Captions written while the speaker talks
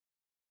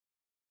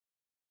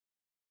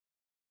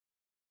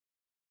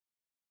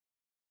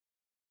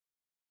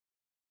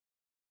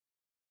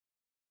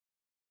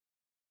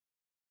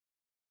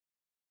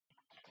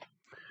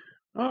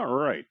All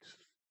right.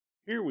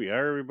 Here we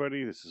are,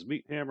 everybody. This is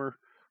Meat Hammer.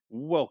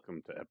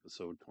 Welcome to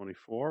episode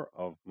 24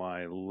 of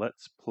my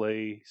Let's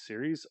Play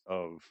series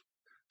of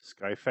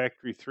Sky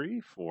Factory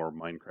 3 for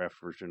Minecraft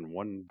version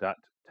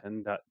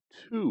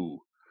 1.10.2.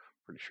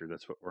 Pretty sure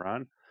that's what we're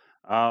on.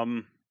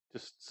 Um,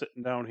 just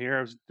sitting down here.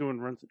 I was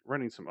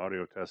running some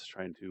audio tests,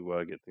 trying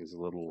to get things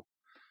a little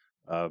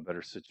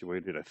better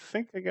situated. I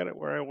think I got it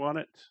where I want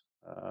it.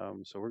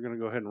 So we're going to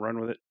go ahead and run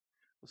with it.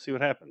 We'll see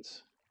what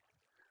happens.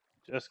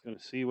 Just going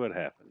to see what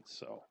happens.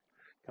 So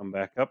come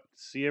back up,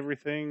 see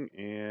everything,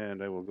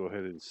 and I will go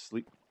ahead and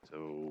sleep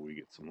so we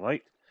get some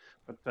light.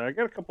 But I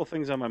got a couple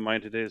things on my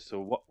mind today. So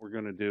what we're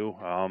going to do,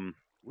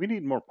 we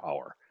need more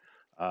power.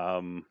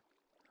 Um,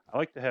 I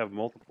like to have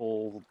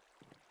multiple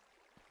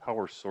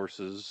power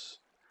sources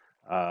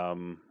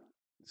um,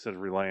 instead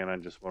of relying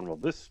on just one. Well,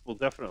 this will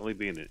definitely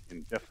be an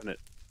indefinite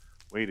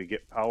way to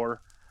get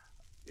power.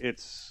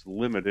 It's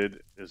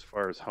limited as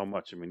far as how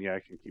much. I mean, yeah, I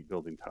can keep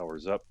building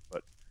towers up,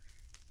 but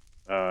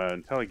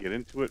until I get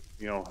into it,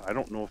 I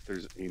don't know if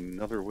there's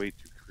another way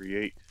to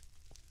create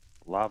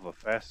lava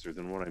faster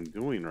than what I'm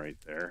doing right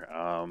there.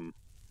 I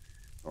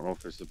don't know if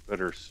there's a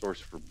better source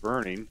for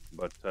burning,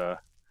 but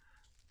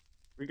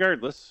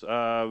regardless,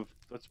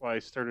 that's why I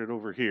started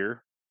over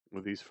here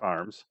with these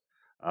farms.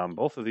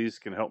 Both of these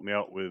can help me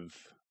out with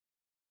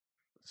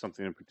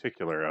something in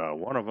particular.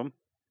 One of them,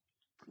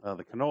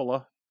 the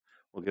canola,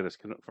 will get us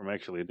from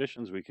actually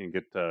additions. We can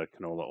get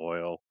canola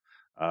oil.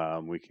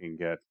 We can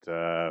get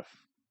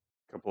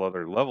couple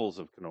other levels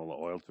of canola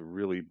oil to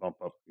really bump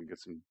up and get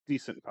some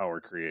decent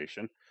power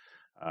creation.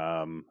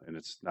 And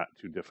it's not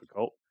too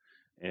difficult.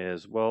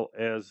 As well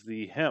as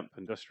the hemp,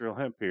 industrial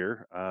hemp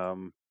here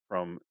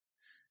from,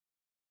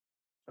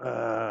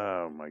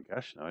 oh my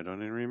gosh, now I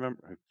don't even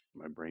remember.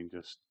 My brain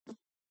just,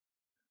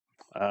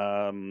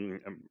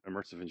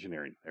 immersive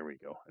engineering. There we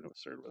go. I know it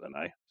started with an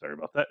I. Sorry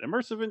about that.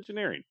 Immersive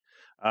engineering.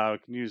 We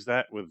can use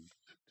that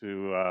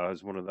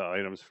as one of the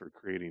items for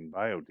creating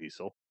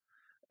biodiesel.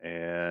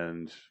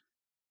 And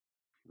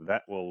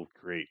that will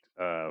create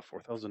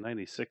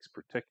 4,096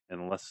 per tick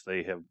unless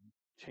they have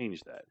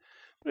changed that.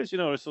 But as you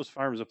notice, those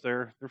farms up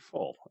there, they're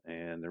full.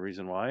 And the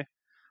reason why,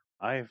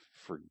 I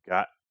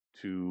forgot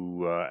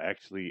to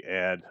actually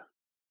add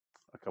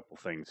a couple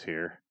things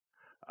here.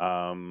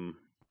 Um,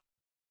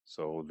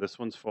 so this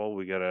one's full.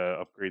 We got to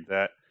upgrade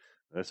that.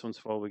 This one's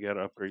full. We got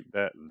to upgrade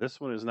that.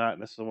 This one is not.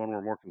 And this is the one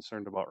we're more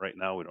concerned about right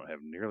now. We don't have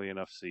nearly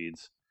enough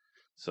seeds.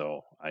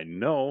 So I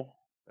know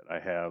that I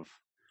have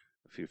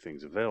a few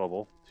things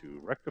available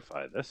to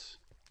rectify this.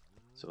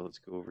 So let's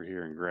go over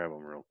here and grab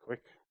them real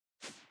quick.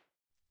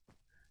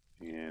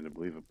 And I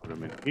believe I put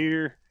them in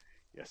here.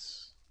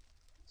 Yes.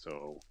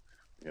 So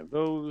we have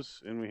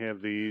those and we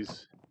have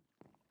these.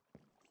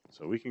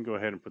 So we can go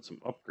ahead and put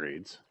some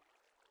upgrades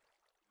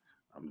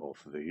on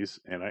both of these.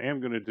 And I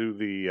am going to do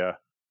the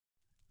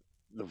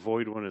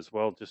void one as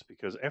well, just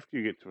because after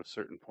you get to a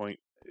certain point,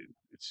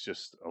 it's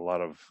just a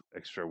lot of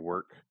extra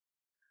work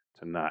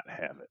to not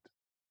have it.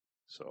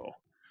 So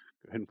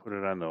go ahead and put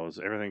it on those.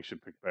 Everything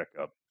should pick back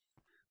up.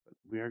 But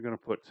we are going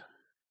to put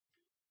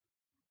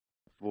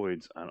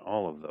voids on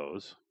all of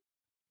those.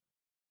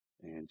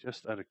 And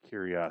just out of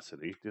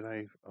curiosity, did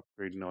I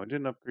upgrade? No, I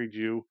didn't upgrade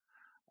you.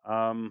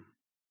 Um,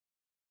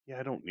 yeah,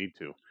 I don't need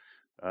to.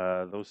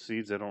 Those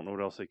seeds, I don't know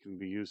what else they can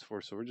be used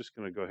for, so we're just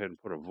going to go ahead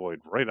and put a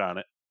void right on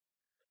it.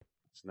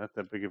 It's not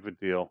that big of a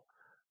deal.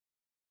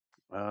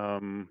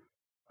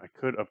 I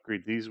could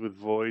upgrade these with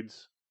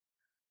voids,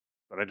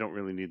 but I don't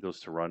really need those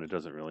to run. It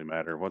doesn't really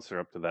matter. Once they're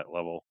up to that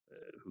level,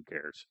 who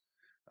cares?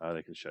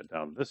 They can shut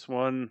down this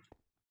one.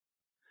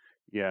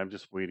 Yeah, I'm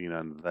just waiting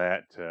on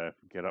that to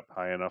get up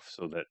high enough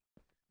so that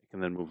I can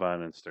then move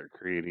on and start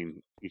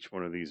creating each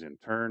one of these in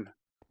turn.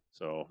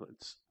 So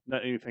it's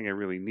not anything I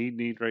really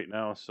need right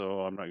now,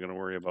 so I'm not going to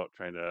worry about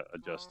trying to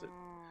adjust it.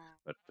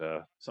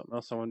 But something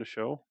else I wanted to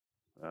show,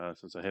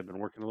 since I have been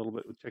working a little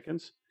bit with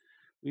chickens,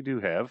 we do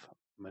have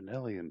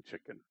Manelian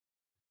chicken.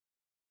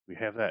 We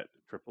have that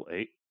triple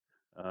eight.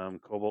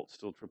 Cobalt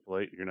still triple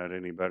eight. You're not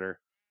any better.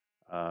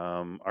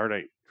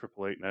 Ardite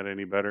triple eight, not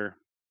any better.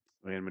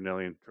 And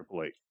Manelian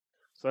triple eight.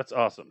 So that's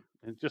awesome.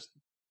 And just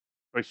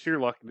by sheer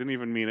luck, didn't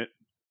even mean it.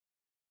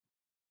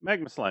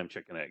 Magma slime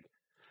chicken egg.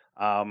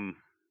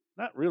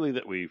 Not really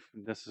that we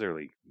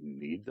necessarily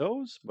need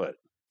those, but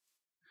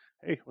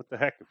hey, what the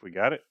heck? If we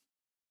got it,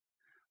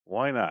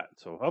 why not?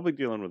 So I'll be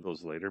dealing with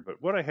those later.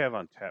 But what I have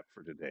on tap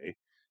for today,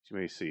 as you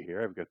may see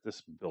here, I've got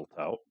this built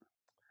out.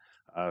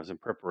 I was in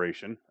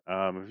preparation.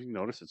 If you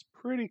notice, it's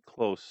pretty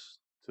close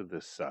to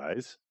this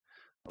size,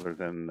 other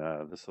than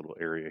this little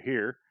area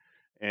here.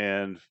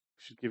 And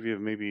should give you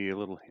maybe a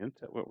little hint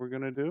at what we're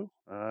going to do,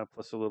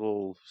 plus a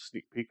little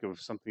sneak peek of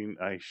something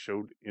I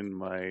showed in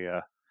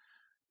my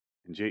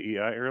in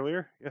JEI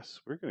earlier.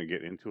 Yes, we're going to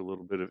get into a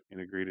little bit of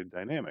integrated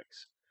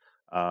dynamics.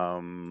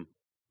 And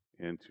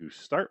to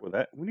start with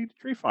that, we need a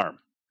tree farm.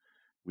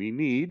 We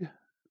need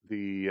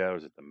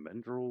was it the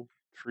Mendril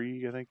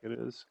tree, I think it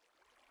is.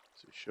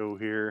 So show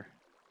here.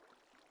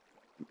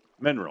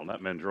 Mineral,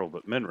 not Mendril,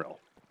 but Mineral.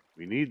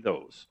 We need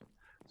those.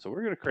 So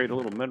we're going to create a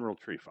little mineral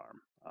tree farm.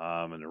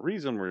 And the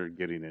reason we're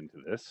getting into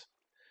this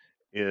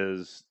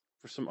is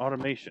for some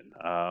automation.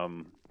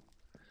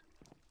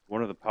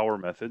 One of the power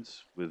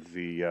methods with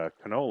the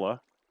canola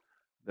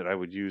that I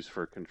would use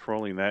for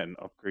controlling that and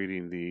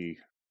upgrading the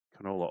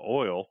canola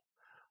oil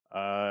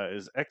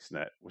is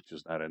XNet, which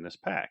is not in this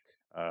pack.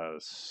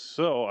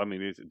 So, I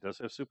mean, it does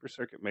have Super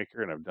Circuit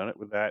Maker, and I've done it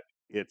with that.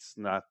 It's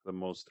not the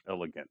most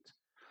elegant.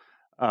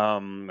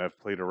 I've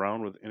played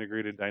around with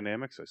integrated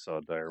dynamics. I saw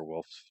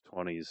Direwolf's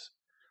 20s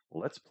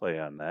Let's Play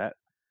on that,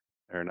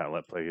 or not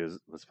Let's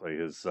Play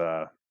his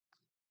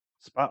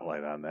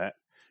spotlight on that,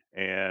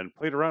 and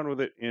played around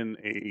with it in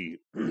a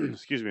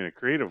excuse me, in a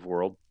creative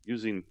world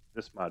using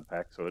this mod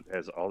pack. So it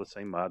has all the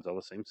same mods, all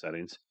the same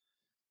settings,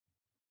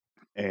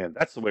 and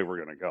that's the way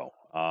we're going to go.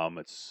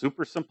 It's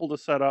super simple to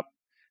set up,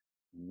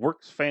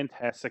 works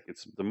fantastic.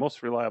 It's the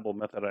most reliable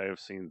method I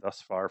have seen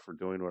thus far for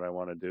doing what I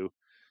want to do.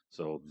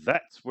 So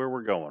that's where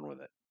we're going with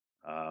it.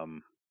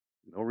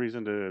 No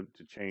reason to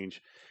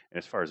change. And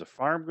as far as a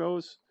farm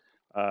goes,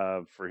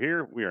 for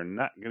here, we are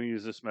not going to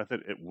use this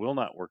method. It will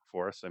not work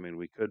for us. I mean,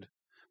 we could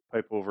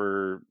pipe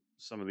over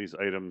some of these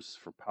items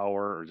for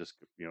power or just,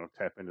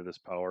 tap into this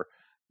power.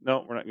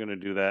 No, we're not going to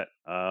do that.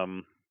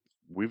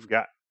 We've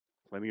got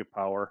plenty of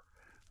power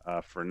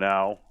for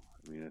now.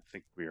 I mean, I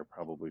think we are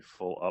probably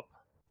full up.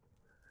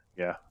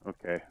 Yeah,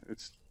 okay.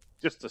 It's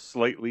just a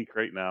slight leak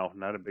right now,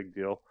 not a big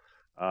deal.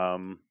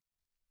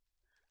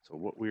 So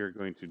what we are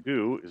going to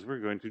do is we're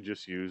going to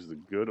just use the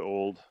good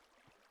old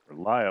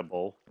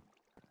reliable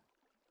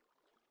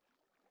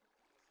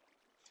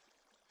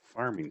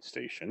farming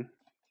station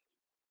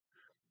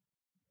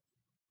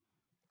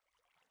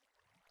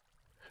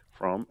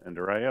from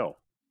Ender.io.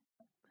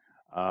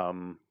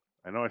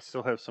 I know I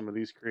still have some of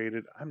these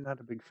created. I'm not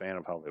a big fan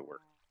of how they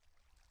work.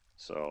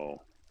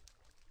 So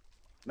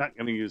not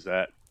going to use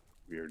that.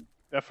 We are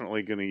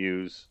definitely going to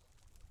use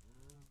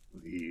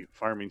the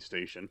farming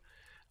station.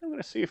 I'm going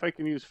to see if I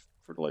can use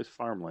fertilized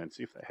farmland,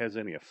 see if that has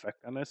any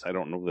effect on this. I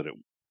don't know that it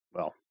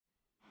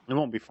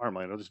won't be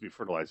farmland, it'll just be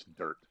fertilized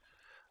dirt.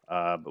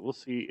 But we'll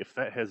see if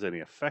that has any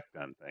effect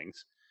on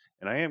things.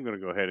 And I am going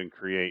to go ahead and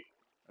create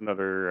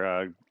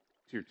another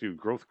tier 2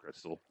 growth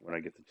crystal when I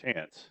get the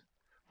chance.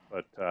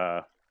 But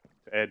to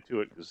add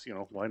to it, because,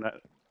 why not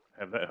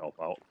have that help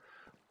out?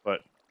 But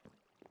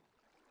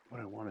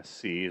what I want to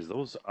see is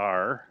those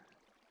are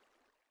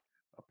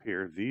up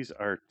here. These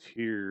are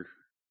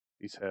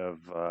these have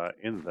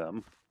in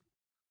them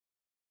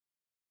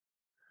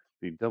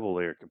the double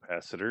layer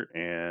capacitor,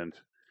 and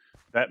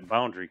that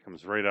boundary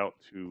comes right out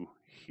to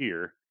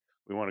here.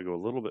 We want to go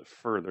a little bit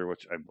further,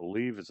 which I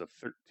believe is a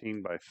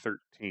 13 by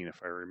 13,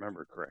 if I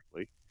remember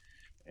correctly.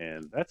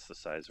 And that's the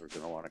size we're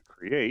going to want to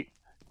create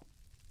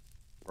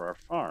for our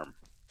farm.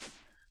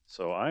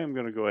 So I am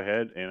going to go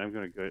ahead and I'm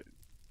going to get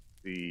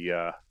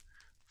the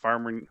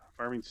farming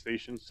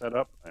station set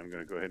up. I'm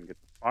going to go ahead and get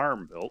the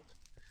farm built.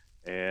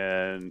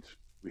 And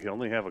we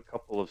only have a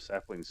couple of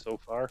saplings so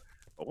far.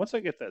 But once I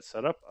get that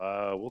set up,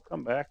 we'll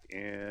come back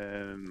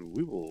and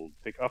we will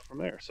take off from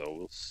there. So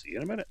we'll see you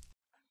in a minute.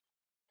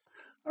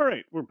 All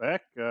right, we're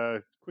back.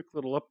 Quick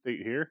little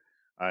update here.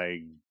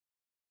 I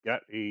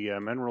got a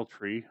mineral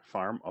tree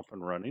farm up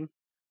and running.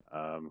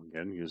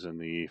 Again, using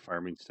the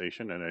farming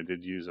station, and I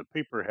did use a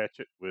paper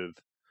hatchet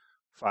with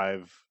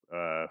 5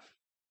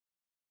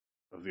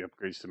 of the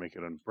upgrades to make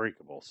it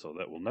unbreakable, so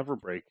that will never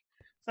break.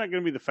 It's not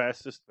going to be the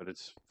fastest, but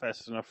it's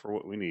fast enough for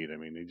what we need. I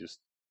mean, they just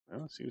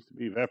it seems to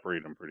be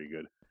evaporating them pretty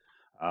good.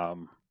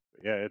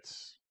 Yeah,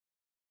 it's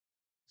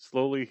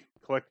slowly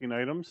collecting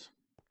items,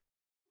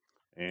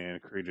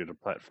 and created a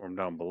platform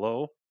down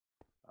below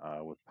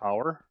with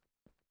power.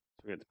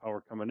 So we got the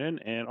power coming in,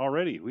 and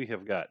already we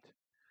have got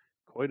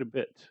quite a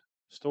bit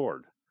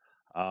stored.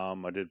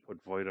 I did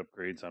put void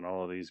upgrades on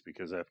all of these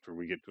because after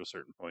we get to a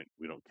certain point,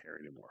 we don't care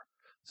anymore.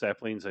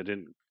 Saplings, I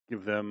didn't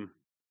give them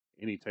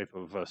any type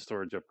of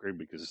storage upgrade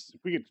because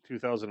if we get to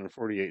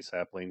 2,048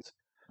 saplings,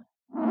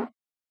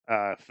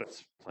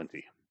 that's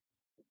plenty.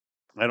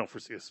 I don't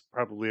foresee us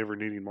probably ever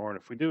needing more, and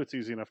if we do, it's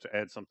easy enough to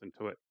add something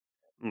to it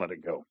and let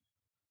it go.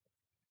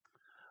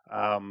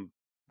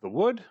 The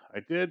wood, I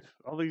did.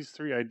 All these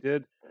 3 I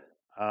did.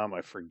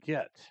 I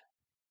forget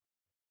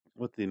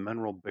what the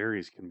mineral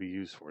berries can be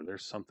used for.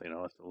 There's something.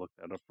 I'll have to look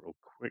that up real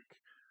quick.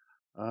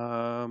 Where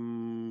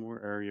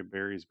are you?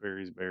 Berries.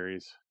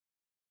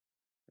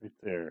 Right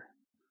there.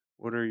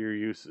 What are your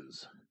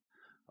uses?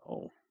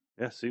 Oh,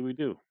 yeah, see, we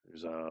do.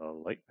 There's a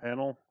light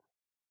panel,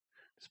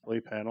 display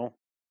panel,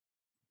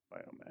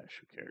 biomass,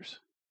 who cares?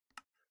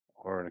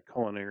 Or in a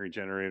culinary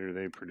generator,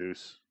 they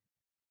produce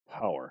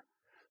power.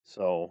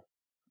 So,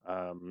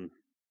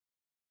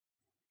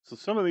 so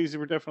some of these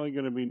we're definitely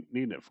going to be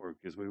needing it for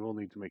because we will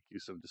need to make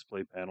use of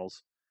display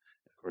panels.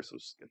 Of course,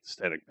 those get the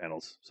static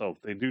panels. So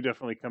they do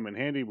definitely come in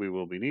handy. We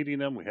will be needing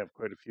them. We have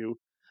quite a few.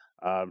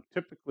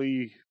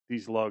 Typically,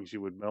 these logs you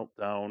would melt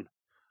down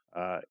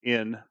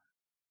in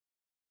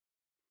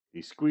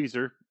the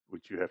squeezer,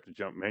 which you have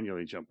to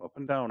manually jump up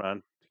and down on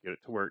to get it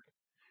to work.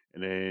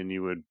 And then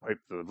you would pipe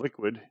the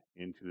liquid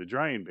into the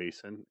drying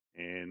basin,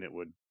 and it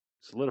would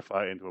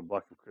solidify into a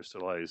block of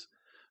crystallized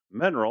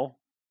mineral.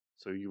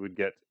 So you would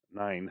get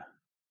 9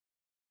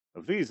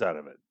 of these out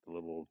of it, the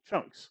little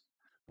chunks.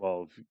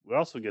 Well, we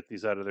also get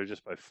these out of there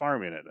just by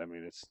farming it. I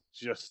mean, it's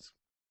just,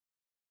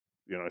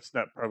 it's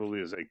not probably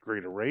as a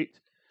great a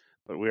rate,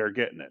 but we are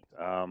getting it.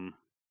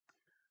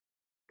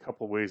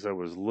 Couple ways I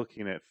was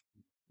looking at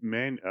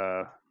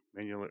manual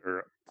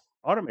or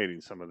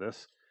automating some of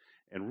this,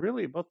 and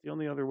really about the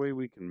only other way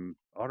we can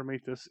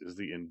automate this is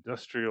the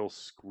industrial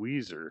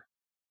squeezer.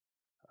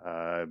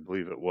 I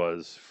believe it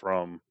was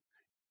from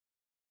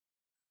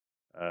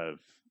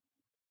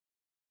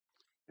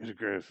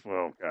integrated.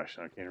 Well, gosh,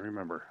 I can't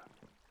remember.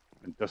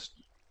 Is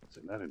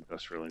it not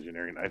industrial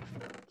engineering? I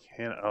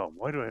can't. Oh,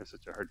 why do I have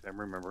such a hard time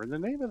remembering the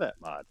name of that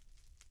mod?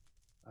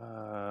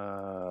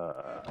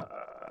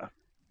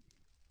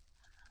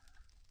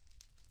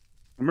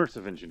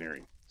 Immersive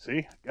engineering.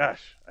 See,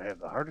 gosh, I have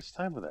the hardest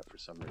time with that for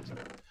some reason.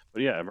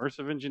 But yeah,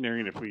 immersive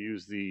engineering. If we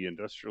use the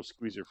industrial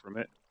squeezer from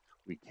it,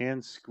 we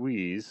can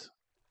squeeze.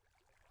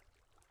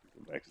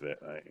 Go back to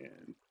that.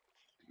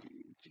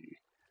 INDG.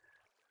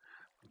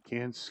 We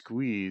can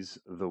squeeze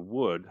the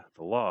wood,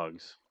 the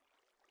logs,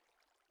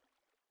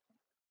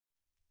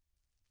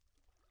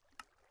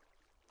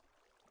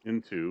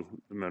 into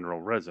the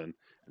mineral resin,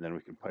 and then we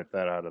can pipe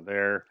that out of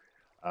there.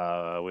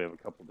 We have a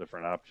couple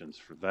different options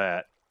for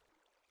that,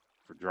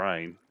 for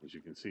drying, as you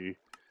can see.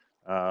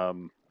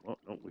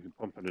 We can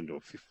pump it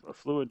into a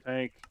fluid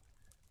tank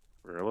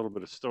for a little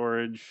bit of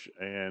storage,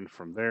 and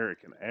from there it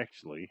can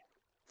actually,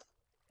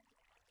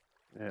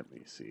 let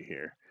me see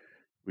here,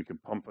 we can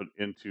pump it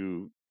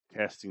into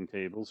casting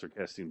tables or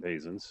casting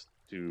basins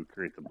to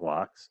create the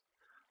blocks.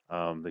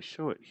 They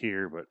show it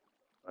here, but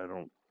I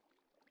don't.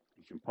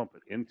 You can pump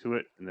it into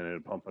it, and then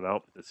it'll pump it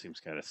out, but that seems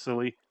kind of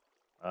silly.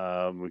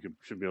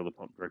 Should be able to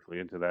pump directly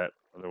into that.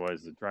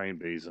 Otherwise, the drying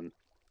basin,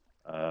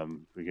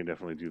 we can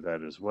definitely do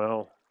that as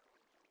well.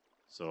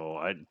 So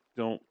I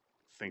don't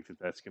think that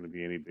that's going to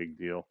be any big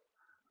deal,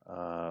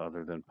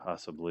 other than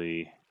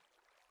possibly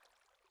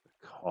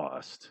the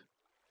cost.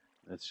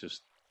 That's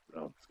just,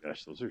 oh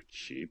gosh, those are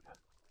cheap.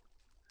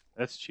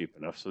 That's cheap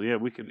enough. So yeah,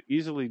 we could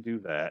easily do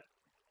that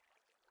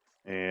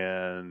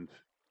and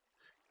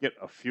get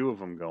a few of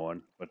them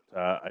going, but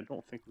I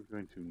don't think we're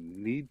going to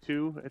need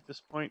to at this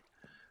point.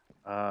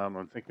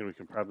 I'm thinking we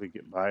can probably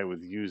get by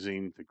with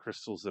using the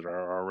crystals that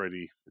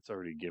it's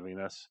already giving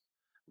us.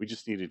 We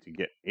just needed to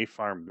get a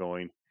farm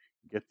going,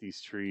 get these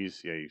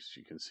trees. Yeah, you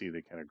can see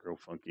they kind of grow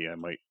funky. I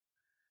might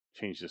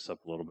change this up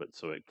a little bit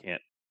so it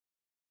can't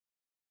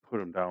put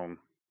them down.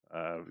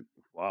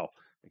 Wow,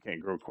 it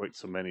can't grow quite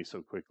so many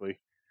so quickly,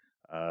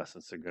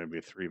 since they're going to be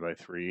a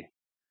 3x3.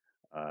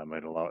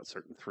 Might allow it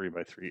certain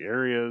 3x3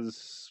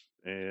 areas,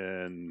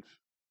 and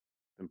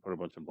then put a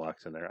bunch of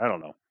blocks in there. I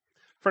don't know.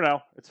 For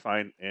now, it's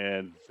fine,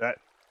 and that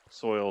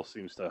soil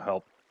seems to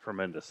help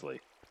tremendously.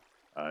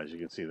 As you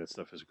can see, that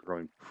stuff is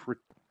growing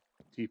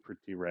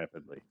pretty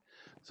rapidly.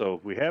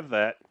 So we have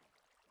that,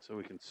 so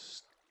we can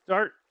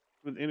start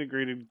with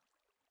integrated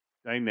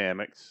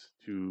dynamics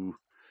to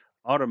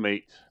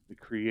automate the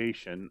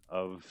creation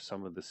of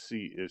some of the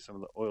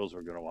oils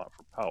we're going to want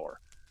for power.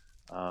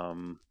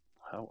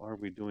 How are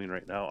we doing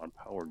right now on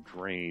power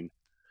drain?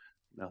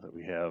 Now that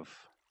we have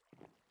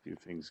a few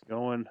things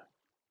going,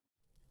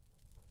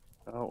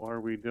 how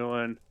are we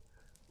doing?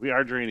 We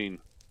are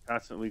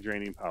constantly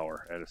draining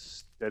power at a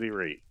steady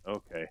rate.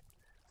 Okay,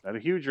 not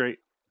a huge rate,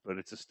 but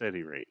it's a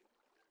steady rate.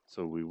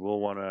 So we will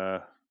want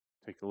to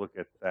take a look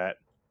at that.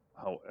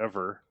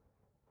 However,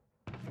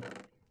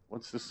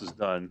 once this is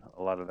done,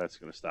 a lot of that's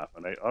going to stop.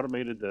 And I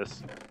automated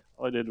this.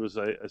 All I did was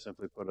I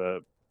simply put a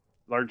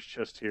large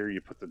chest here.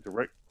 You put the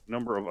direct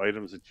number of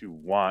items that you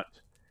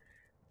want,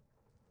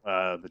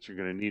 that you're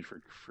going to need for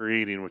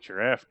creating what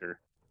you're after.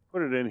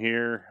 Put it in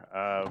here,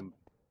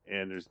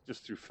 and there's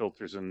just through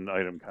filters and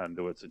item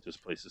conduits, it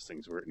just places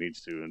things where it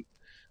needs to, and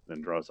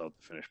then draws out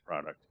the finished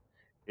product.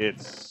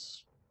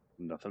 It's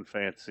nothing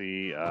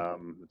fancy.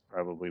 It's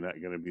probably not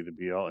going to be the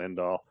be-all,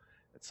 end-all.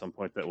 At some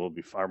point, that will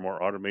be far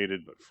more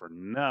automated, but for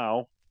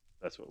now,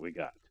 that's what we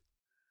got.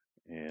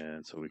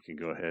 And so we can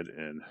go ahead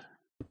and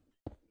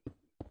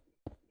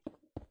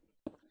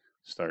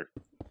start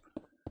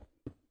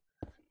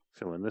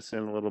filling this in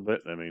a little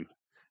bit. I mean,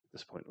 at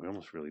this point, we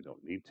almost really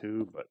don't need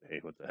to, but hey,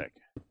 what the heck.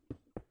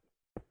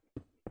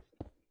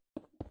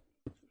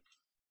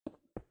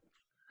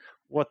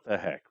 What the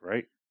heck,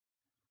 right?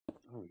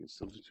 Oh, we can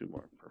still do 2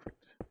 more. Perfect.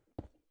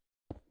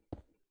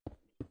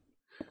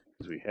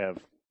 Because we have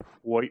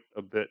quite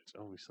a bit.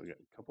 Oh, we still got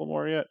a couple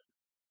more yet.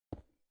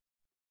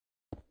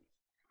 A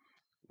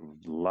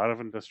lot of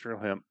industrial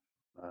hemp.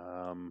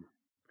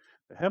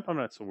 The hemp I'm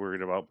not so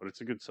worried about, but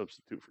it's a good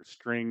substitute for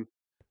string.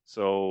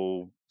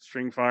 So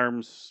string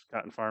farms,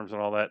 cotton farms,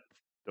 and all that,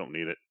 don't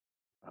need it.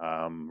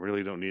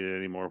 Really don't need it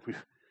anymore. We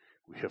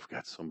have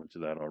got so much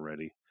of that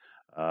already.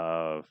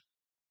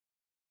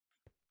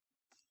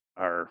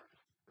 Our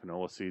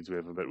canola seeds,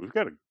 we've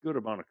got a good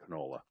amount of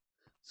canola.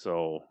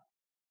 So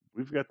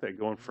we've got that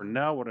going. For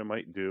now, what I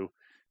might do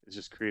is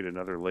just create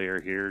another layer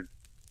here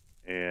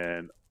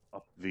and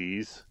up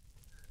these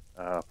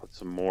Put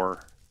some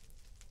more.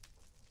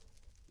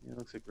 Yeah,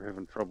 looks like we're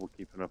having trouble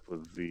keeping up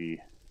with the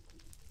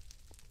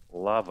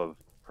lava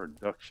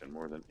production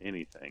more than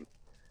anything.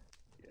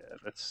 Yeah,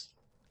 that's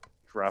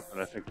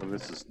dropping. I think when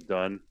this is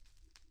done,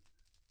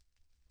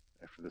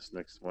 after this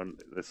next one,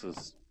 this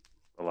is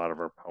a lot of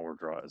our power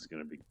draw is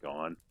going to be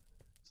gone.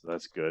 So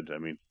that's good. I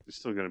mean, there's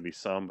still going to be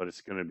some, but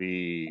it's going to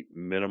be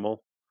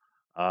minimal.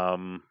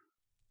 I'll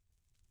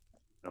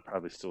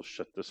probably still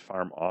shut this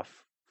farm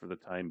off for the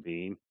time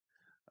being.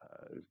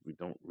 We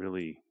don't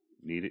really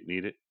need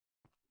it.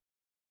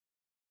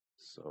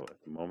 So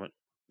at the moment,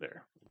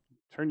 there,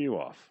 turn you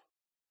off.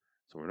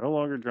 So we're no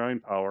longer drawing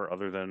power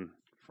other than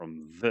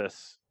from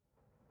this,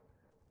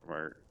 from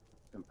our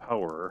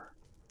empowerer.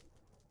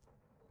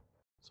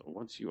 So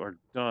once you are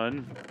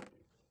done,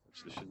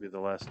 which this should be the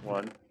last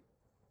one,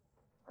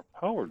 our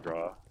power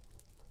draw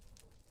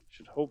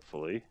should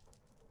hopefully.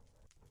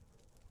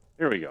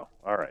 Here we go.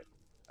 All right.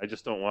 I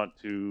just don't want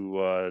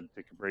to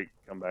take a break,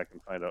 come back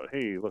and find out,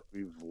 hey, look,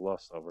 we've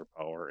lost all our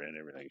power and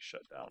everything's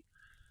shut down.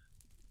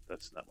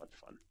 That's not much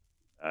fun.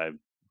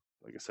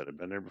 Like I said, I've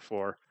been there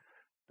before.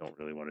 Don't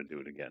really want to do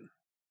it again.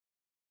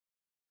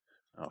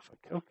 Now, if I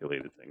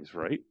calculated things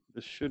right,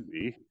 this should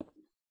be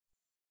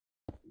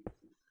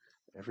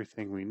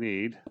everything we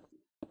need.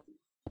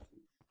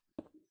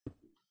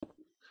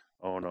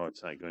 Oh no,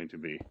 it's not going to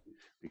be,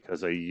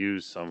 because I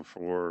used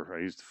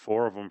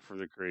 4 of them for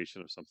the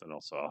creation of something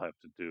else, so I'll have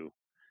to do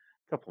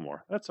a couple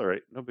more. That's all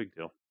right, no big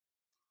deal.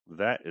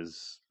 That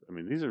is, I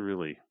mean, these are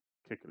really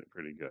kicking it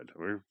pretty good.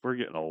 We're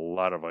getting a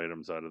lot of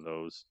items out of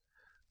those.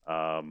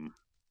 Oh,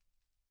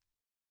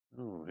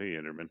 hey,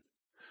 Enderman.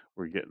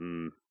 We're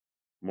getting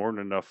more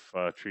than enough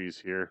trees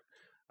here.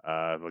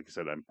 Like I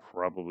said, I'm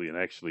probably, and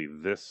actually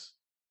this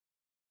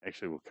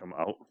actually will come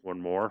out one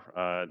more.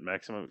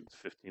 Maximum, it's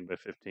 15 by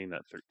 15,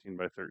 not 13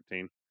 by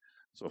 13.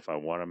 So if I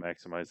want to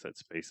maximize that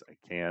space, I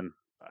can.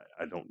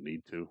 I don't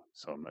need to,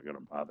 so I'm not going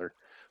to bother.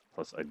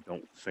 Plus, I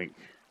don't think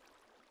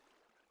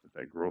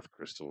that growth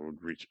crystal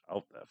would reach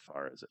out that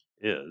far as it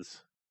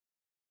is.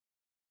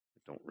 I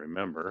don't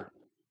remember.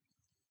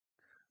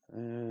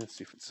 Let's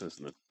see if it says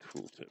in the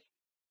tooltip.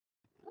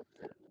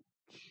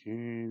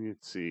 Can you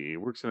see?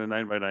 It works in a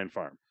 9x9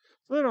 farm.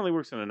 So that only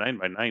works in a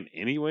 9x9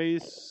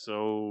 anyways,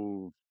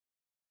 so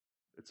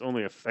it's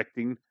only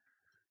affecting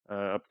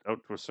up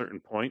out to a certain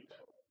point.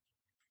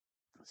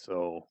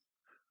 So,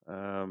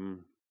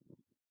 1,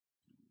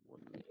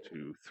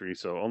 2, 3.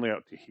 So only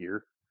out to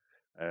here.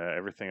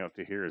 Everything out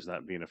to here is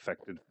not being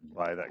affected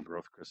by that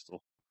growth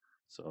crystal.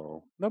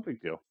 So no big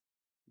deal.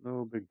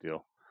 No big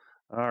deal.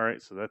 All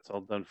right, so that's all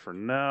done for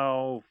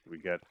now. We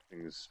got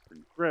things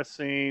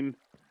progressing.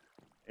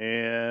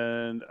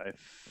 And I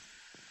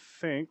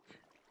think,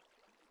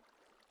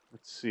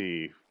 let's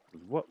see,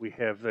 with what we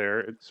have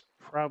there, it's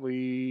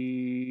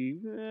probably,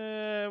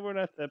 we're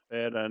not that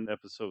bad on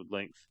episode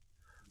length.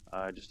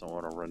 I just don't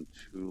want to run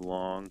too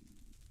long.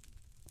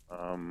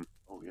 Oh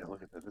yeah,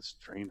 look at that. It's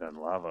drained on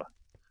lava.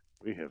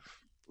 We have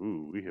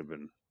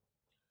been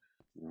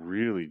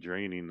really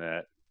draining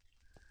that.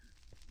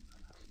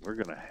 We're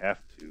going to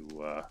have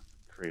to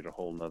create a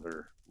whole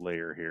nother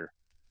layer here.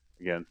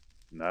 Again,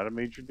 not a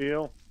major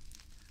deal.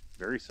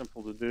 Very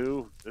simple to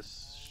do.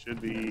 This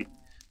should be,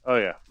 oh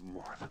yeah,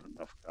 more than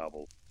enough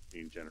cobble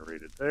being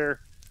generated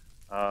there.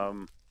 I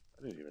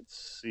didn't even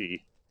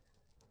see,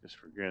 just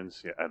for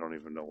grins. Yeah, I don't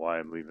even know why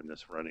I'm leaving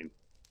this running.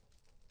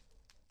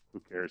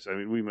 Who cares? I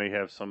mean, we may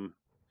have some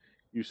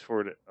use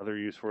for it, other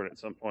use for it at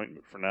some point,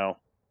 but for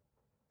now,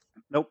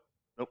 nope.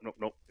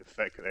 If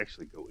that could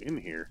actually go in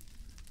here,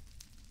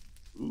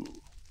 ooh,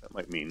 that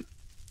might mean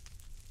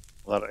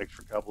a lot of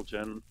extra cobble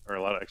gen, or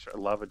a lot of extra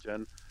lava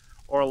gen,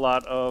 or a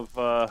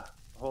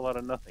whole lot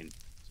of nothing.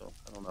 So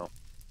I don't know.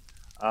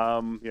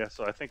 Yeah,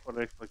 so I think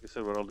like I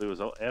said, what I'll do is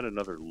I'll add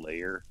another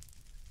layer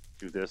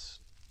to this,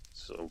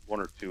 so 1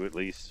 or 2 at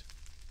least.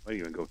 Might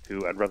even go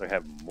 2. I'd rather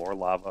have more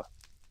lava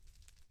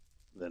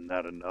than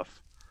not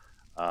enough.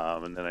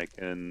 And then I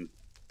can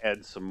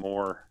add some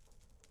more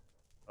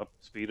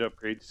speed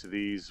upgrades to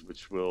these,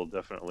 which will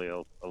definitely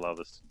allow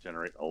this to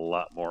generate a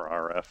lot more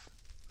RF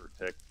per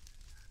tick.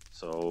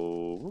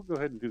 So we'll go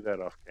ahead and do that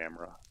off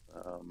camera.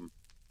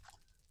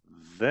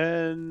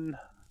 Then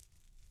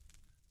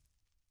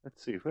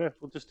let's see.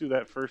 We'll just do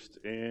that first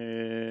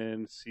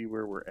and see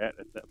where we're at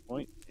that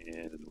point,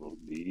 and we'll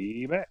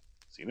be back.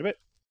 See you in a bit.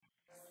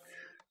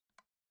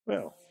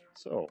 Well,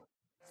 so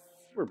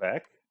we're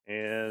back,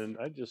 and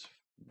I just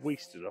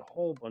wasted a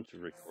whole bunch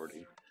of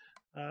recording,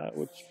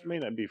 which may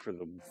not be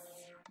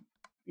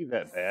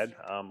that bad.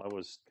 I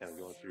was kind of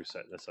going through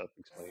setting this up,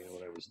 explaining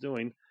what I was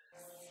doing.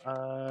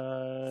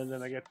 And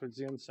then I got towards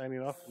the end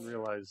signing off and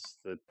realized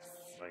that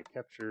my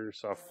capture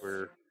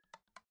software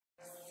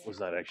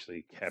was not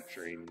actually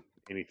capturing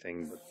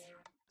anything but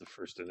the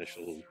first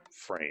initial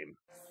frame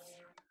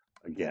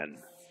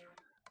again.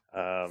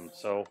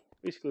 So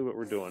basically what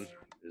we're doing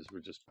is we're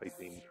just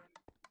piping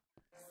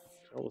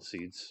canola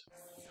seeds,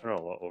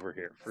 canola over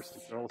here. First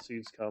the canola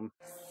seeds come,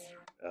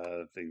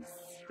 they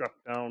drop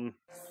down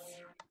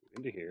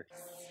into here.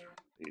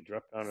 They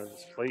drop down on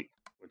this plate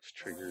which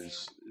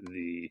triggers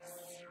the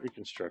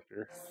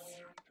reconstructor,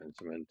 turns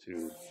them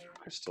into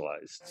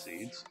crystallized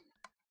seeds.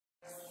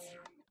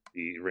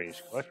 The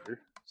ranged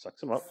collector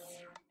sucks them up,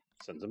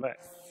 sends them back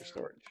for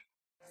storage.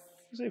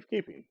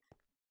 Safekeeping.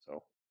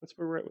 So that's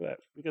where we're at with that.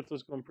 We got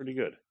those going pretty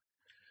good.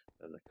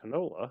 Then the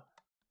canola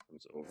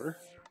comes over,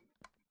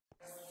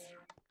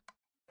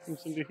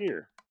 comes into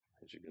here,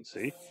 as you can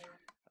see,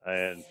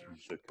 and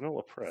the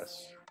canola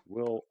press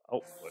will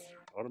output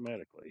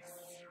automatically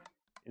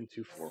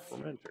into 4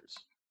 fermenters.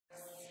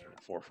 And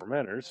the 4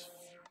 fermenters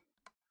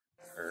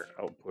are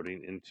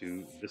outputting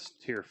into this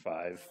tier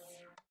 5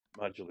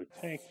 modular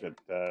tank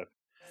that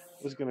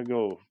was going to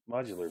go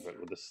modular, but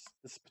with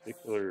this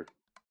particular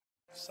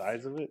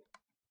size of it,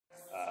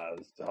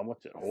 how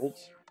much it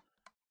holds,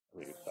 I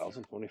mean,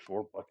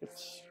 1,024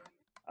 buckets.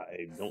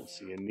 I don't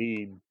see a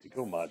need to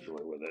go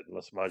modular with it,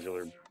 unless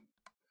modular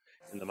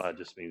in the mod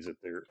just means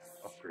that they're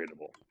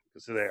upgradable,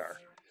 because they are.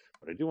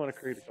 But I do want to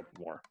create a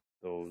couple more.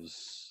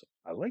 Those,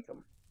 I like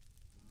them.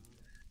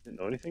 Didn't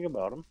know anything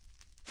about them.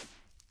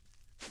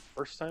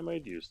 First time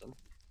I'd used them,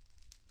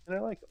 and I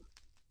like them.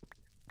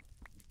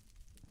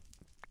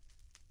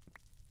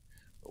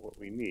 But what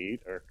we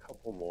need are a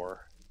couple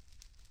more.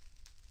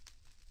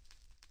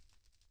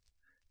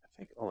 I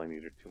think all I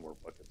need are 2 more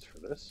buckets for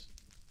this.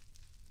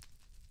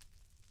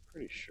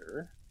 Pretty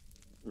sure.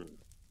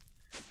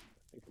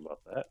 Think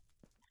about that.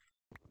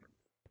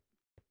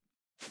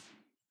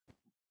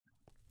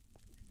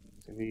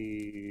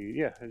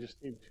 Yeah, I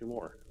just need 2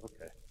 more.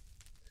 Okay.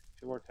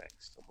 2 more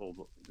tanks to hold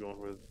what we're going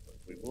with. But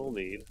we will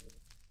need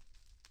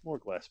more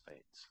glass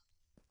panes.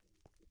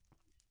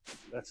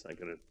 That's not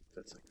gonna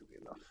be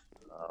enough.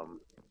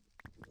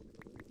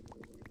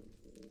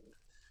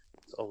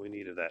 That's all we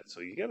need of that. So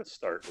you got to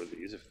start with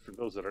these. If for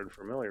those that aren't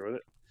familiar with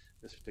it,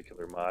 this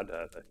particular mod,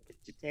 the Get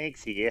Your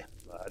Tanks Here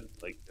mod,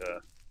 like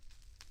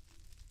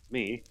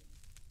me,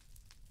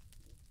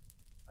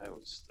 I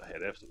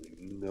had absolutely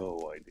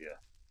no idea.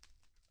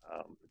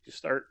 But you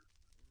start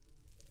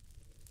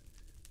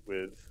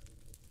with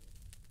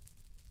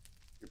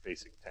your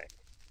basic tank,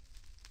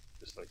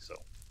 just like so,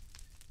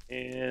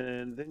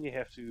 and then you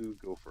have to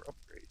go for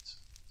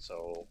upgrades.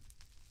 So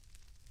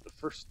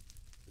those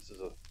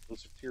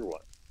are tier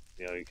 1.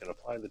 You know, you can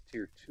apply the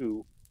tier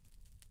 2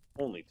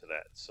 only to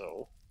that.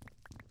 So,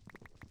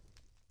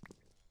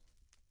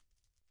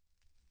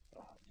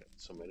 I've got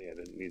so many I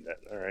didn't need that.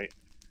 All right.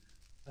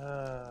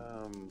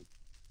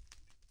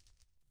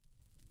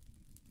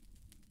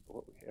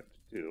 What we have to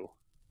do,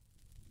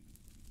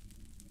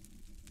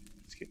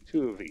 let's get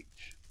 2 of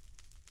each.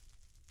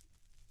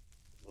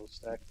 Those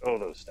stacked. Oh,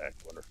 those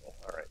stacked. Wonderful.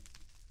 All right.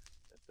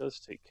 That does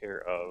take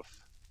care of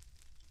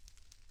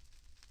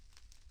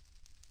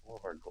all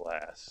of our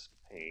glass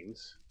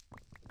panes.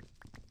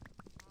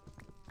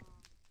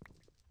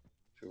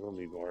 We will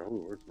need more.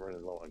 Ooh, we're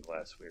running low on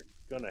glass. We're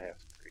gonna have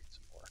to create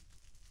some more.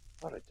 I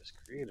thought I just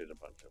created a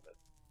bunch of it.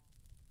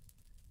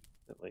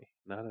 Definitely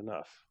not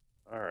enough.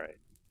 All right.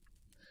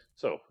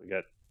 So we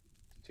got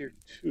tier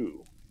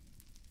 2.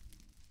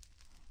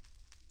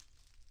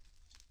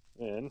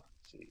 And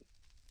let's see.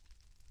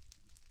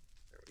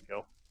 There we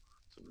go.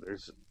 So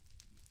there's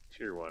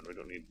tier 1. We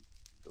don't need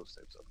those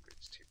types of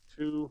upgrades. Tier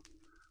 2.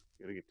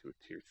 We gotta get to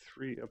a tier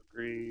 3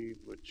 upgrade,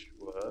 which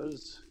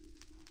was.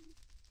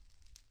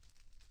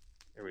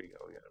 There we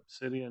go. We got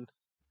obsidian,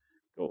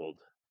 gold,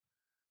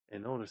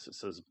 and notice it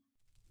says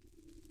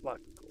block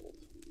gold.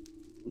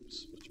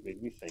 Oops, which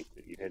made me think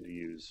that you had to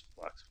use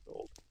blocks of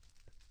gold.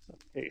 It's not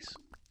the case.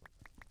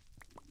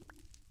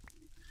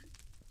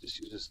 It just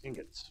uses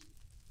ingots.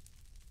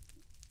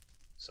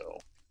 So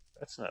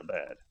that's not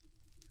bad.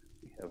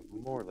 We have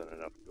more than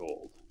enough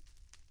gold.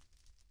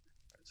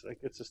 All right, so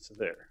that gets us to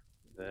there.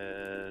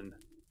 Then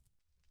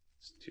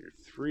it's tier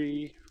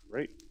 3,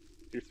 right?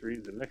 Tier 3,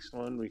 the next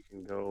one we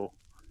can go,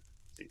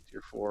 see,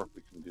 tier 4,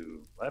 we can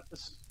do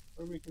lapis,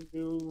 or we can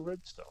do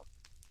redstone.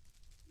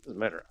 Doesn't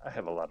matter. I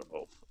have a lot of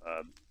both.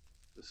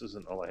 This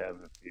isn't all I have.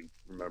 If you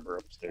remember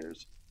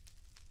upstairs,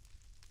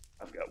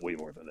 I've got way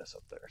more than this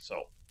up there.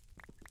 So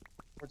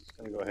we're just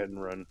going to go ahead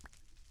and run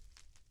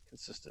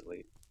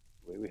consistently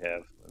the way we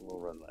have, and we'll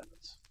run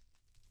lapis.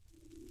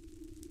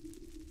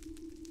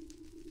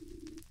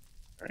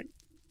 All right.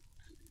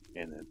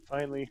 And then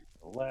finally,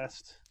 the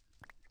last.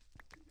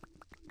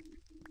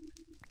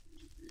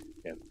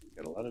 Again,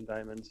 got a lot of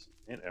diamonds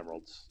and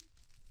emeralds.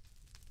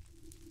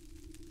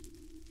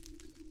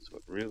 So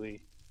it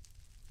really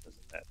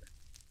doesn't matter.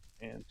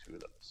 And 2 of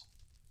those.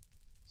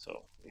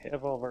 So we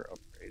have all of our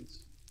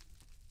upgrades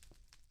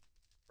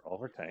for all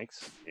of our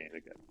tanks. And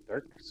it got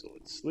dark, so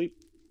let's sleep.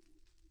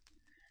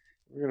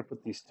 We're going to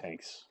put these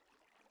tanks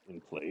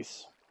in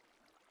place.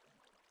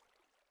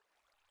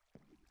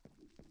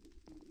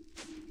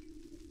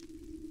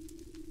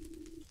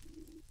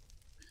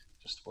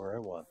 Just where I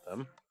want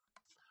them.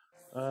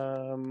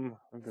 I'm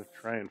going to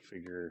try and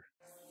figure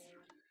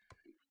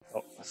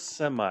out a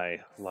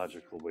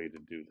semi-logical way to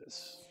do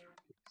this.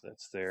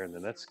 That's there, and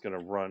then that's going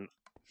to run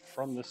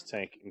from this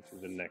tank into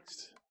the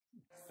next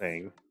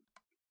thing.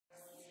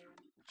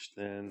 Which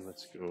then,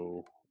 let's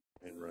go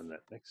and run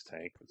that next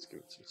tank. Let's give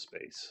it some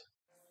space.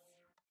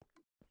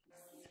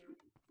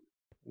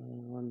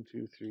 1,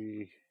 2,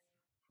 3,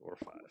 4,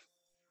 5.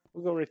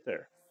 We'll go right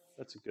there.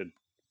 That's a good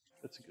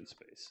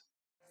space.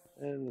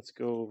 And let's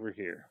go over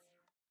here.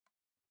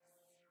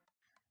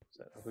 Is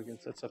that up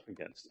against? That's up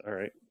against. All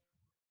right.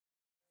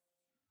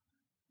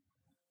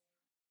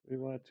 We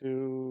want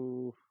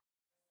to.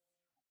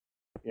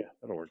 Yeah,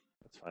 that'll work.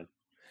 That's fine.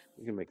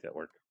 We can make that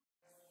work.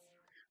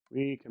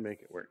 We can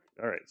make it work.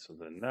 All right. So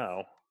then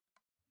now,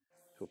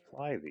 to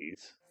apply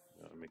these,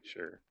 I want to make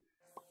sure.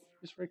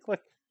 Just right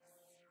click.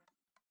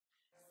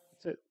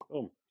 That's it.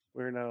 Boom.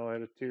 We're now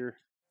at a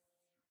tier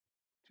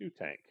 2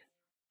 tank.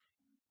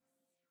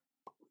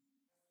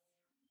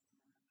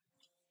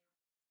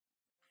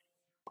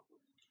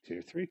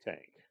 Tier 3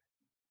 tank.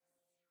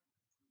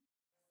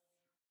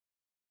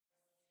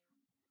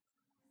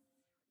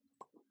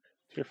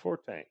 Tier 4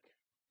 tank.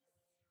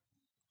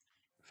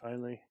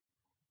 Finally,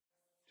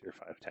 tier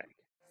 5 tank.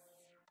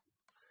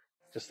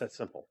 Just that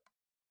simple.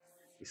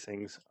 These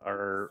things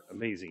are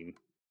amazing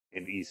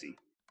and easy.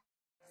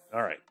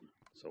 All right,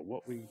 so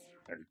what we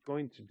are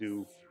going to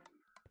do,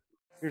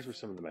 here's where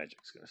some of the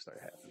magic's going to start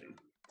happening.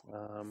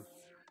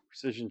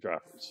 Precision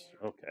droppers.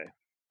 Okay.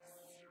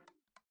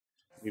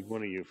 Need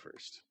one of you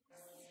first.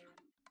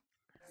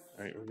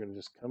 All right, we're going to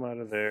just come out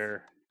of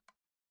there.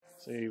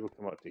 Say we'll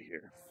come out to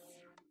here.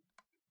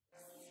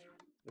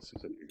 This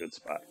looks like a good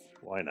spot.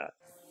 Why not?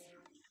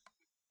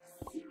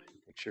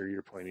 Make sure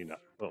you're pointing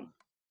up. Boom.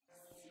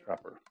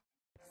 Dropper.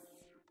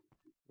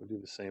 We'll do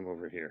the same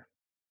over here.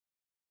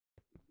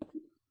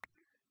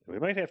 We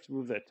might have to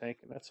move that tank,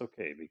 and that's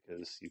okay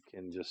because you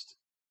can just,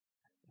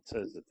 it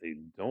says that they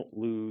don't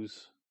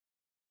lose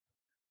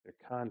their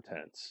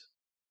contents,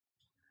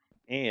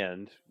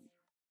 and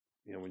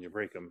when you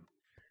break them,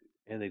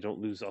 and they don't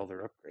lose all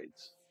their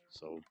upgrades.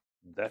 So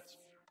that's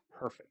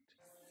perfect.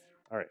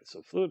 All right,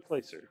 so fluid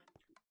placer.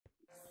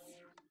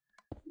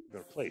 We're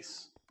going to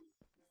place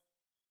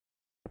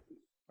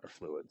our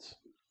fluids,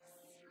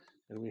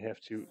 and we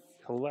have to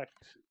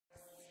collect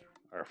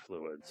our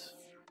fluids.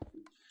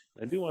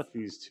 I do want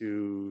these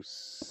two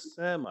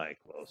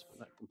semi-close, but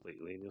not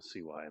completely, and you'll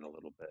see why in a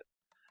little bit.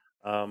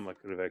 I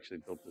could have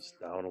actually built this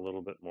down a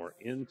little bit more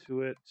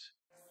into it.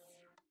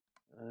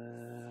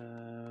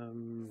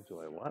 Do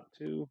I want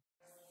to?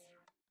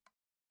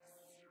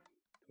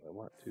 Do I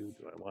want to?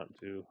 Do I want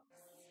to?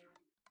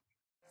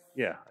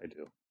 Yeah, I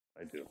do.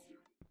 I do.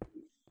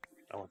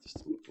 I want this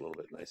to look a little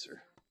bit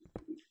nicer.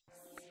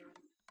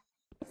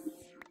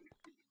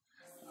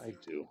 I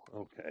do.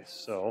 Okay,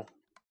 so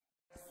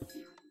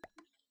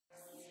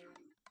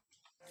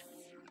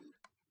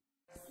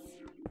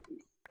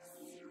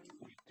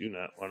we do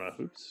not want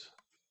to, oops.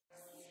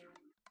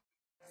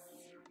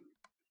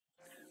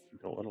 We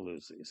don't want to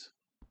lose these.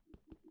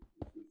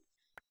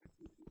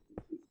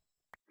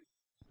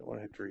 Don't want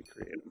to have to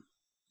recreate them.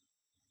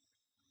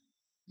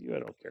 You I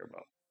don't care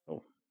about.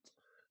 Oh,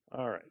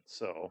 all right,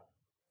 so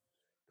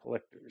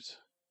collectors.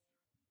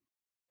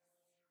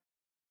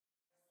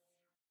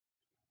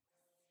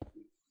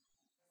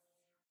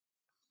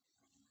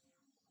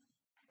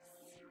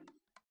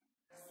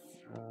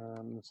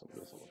 Something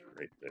doesn't look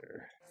great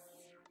there.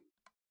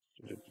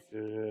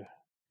 Oh,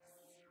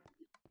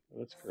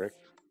 that's correct.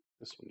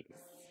 This one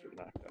didn't get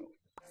knocked out.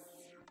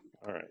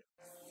 All right.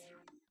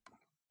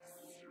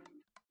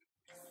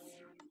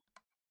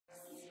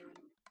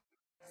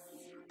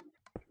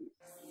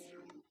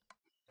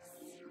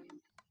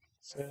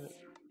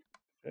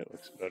 That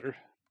looks better.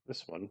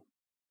 This one.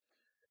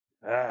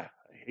 I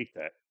hate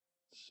that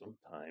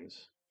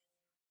sometimes.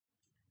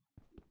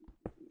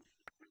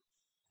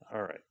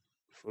 All right.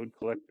 Food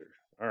collector.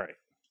 All right.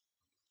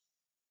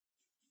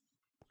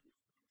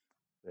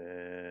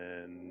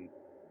 Then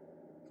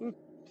food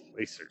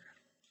placer.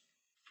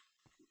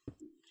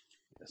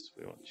 Yes,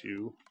 we want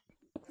you.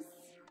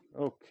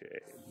 Okay,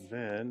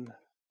 then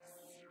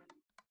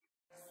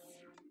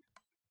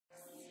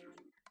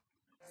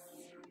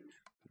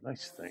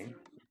nice thing.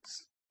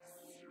 Let's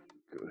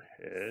go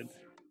ahead.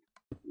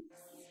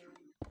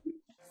 We'll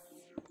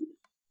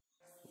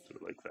do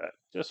it like that,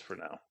 just for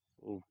now.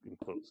 We'll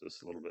enclose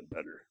this a little bit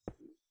better.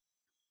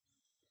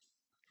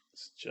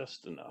 It's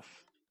just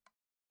enough.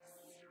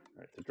 All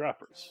right, the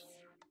droppers.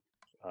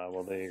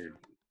 Well, they're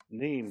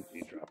named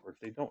a dropper.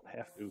 They don't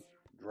have to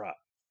drop.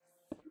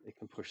 They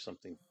can push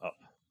something up,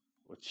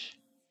 which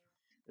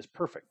is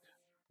perfect.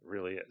 It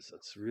really is.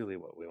 That's really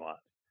what we want.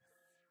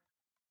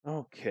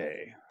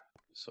 Okay,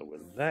 so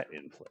with that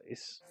in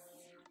place,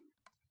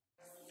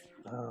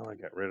 I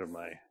got rid of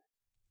my,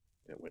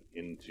 it went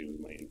into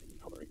my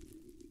inventory.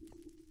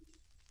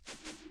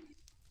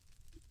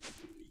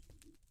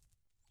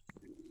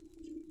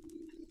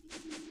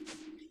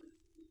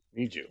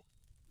 Need you.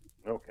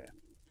 Okay.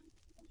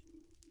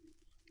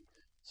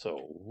 So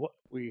what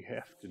we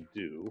have to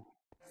do,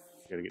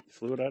 got to get the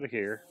fluid out of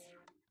here,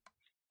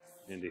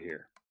 into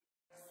here.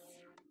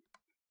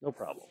 No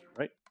problem,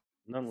 right?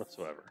 None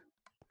whatsoever.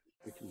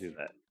 We can do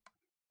that.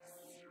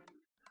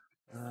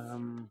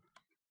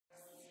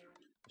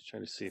 Just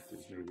trying to see if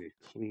there's maybe a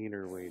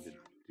cleaner way to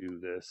do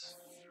this.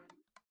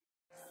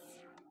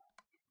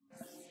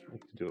 I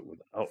like to do it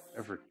without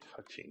ever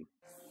touching.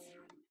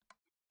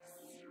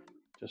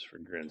 Just for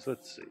grins.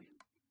 Let's see.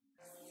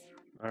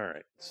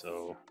 Alright,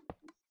 so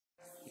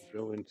you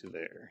go into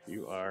there.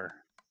 You are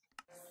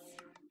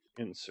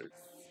insert.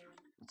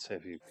 Let's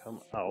have you come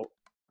out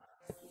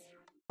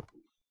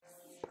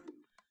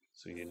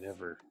so you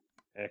never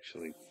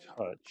actually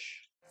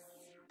touch.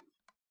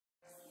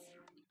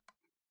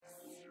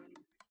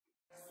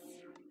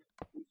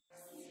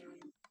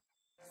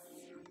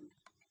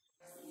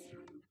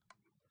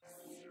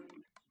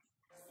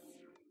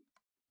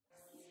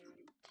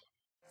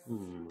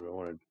 Do I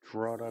want to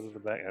draw it out of the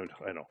back?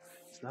 I know.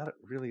 It's not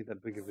really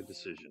that big of a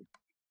decision.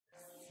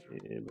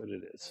 Yeah, but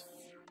it is.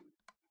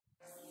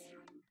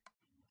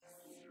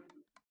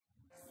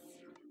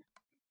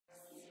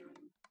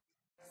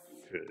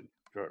 Could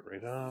draw it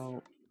right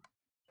out.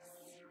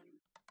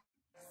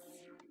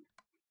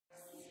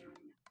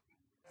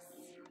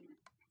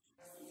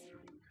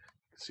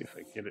 See if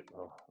I get it.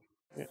 Oh,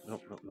 yeah,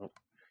 nope.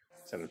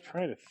 So I'm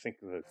trying to think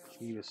of the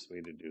cleanest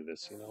way to do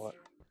this. You know what?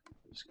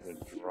 I'm just going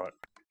to draw it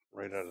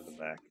right out of the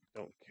back.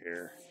 Don't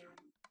care.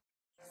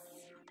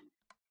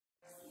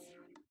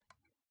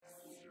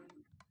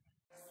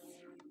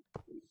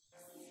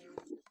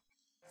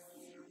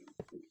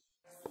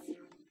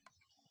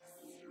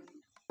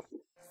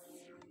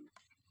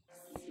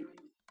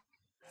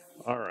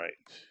 All right.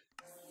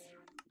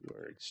 You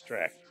are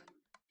extract.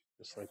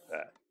 Just like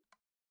that.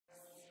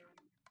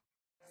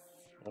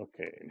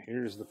 Okay, and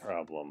here's the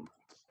problem.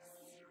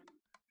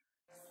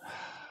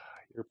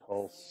 Your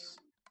pulse,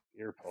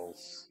 your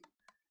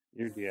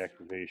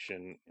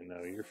deactivation, and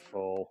now you're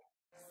full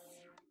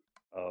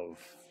of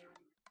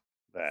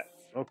that.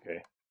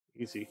 Okay,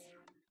 easy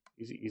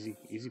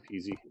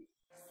peasy.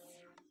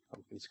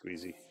 Pumpkin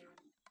squeezy.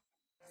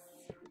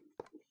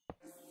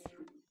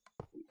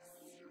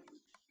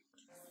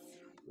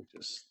 We'll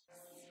just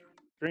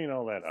drain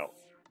all that out.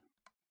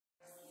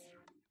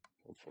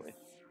 Hopefully.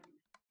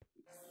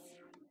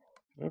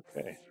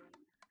 Okay,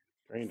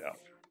 drained out.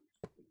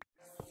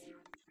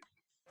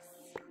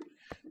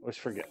 Always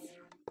forget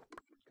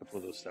a couple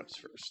of those steps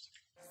first.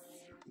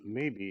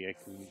 Maybe if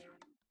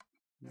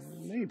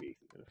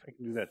I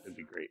can do that, that'd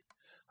be great.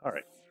 All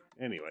right,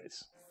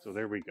 anyways, so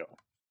there we go.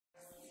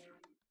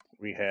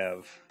 We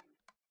have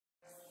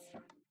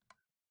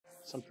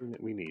something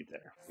that we need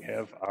there. We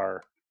have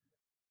our,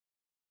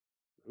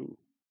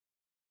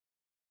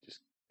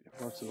 just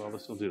every once in a while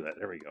this will do that.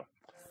 There we go.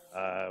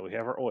 We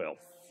have our oil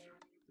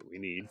that we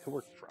need to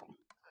work from.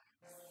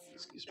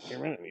 Excuse me here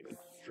a minute, I need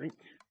a drink.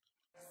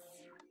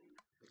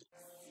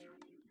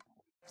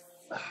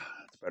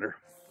 That's better.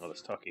 All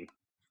this talking.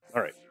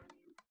 All right.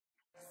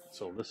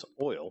 So this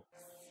oil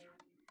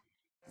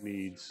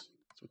needs,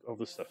 that's what all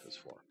this stuff is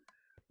for.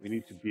 We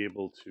need to be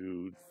able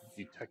to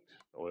detect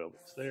the oil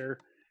that's there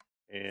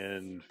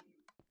and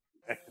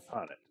act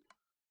upon it.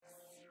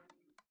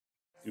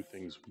 Do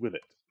things with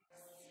it.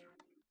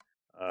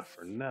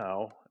 For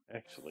now,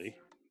 actually,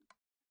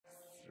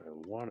 what I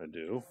want to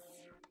do,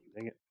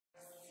 dang it,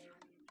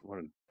 I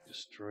want to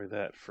destroy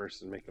that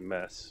first and make a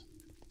mess.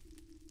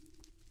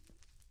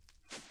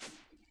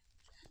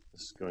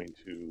 This is going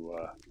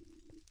to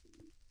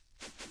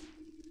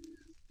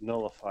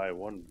nullify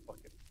one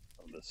bucket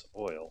of this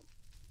oil.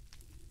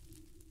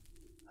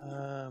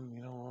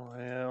 You know,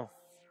 well,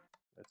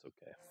 that's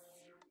okay.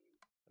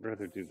 I'd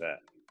rather do that.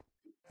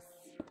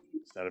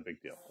 It's not a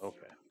big deal.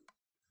 Okay.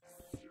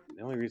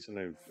 The only reason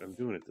I'm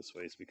doing it this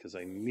way is because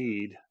I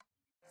need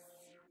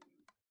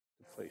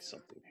to place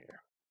something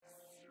here.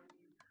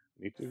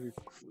 I need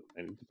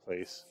to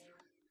place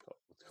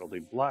what's called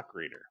a block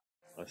reader.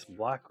 This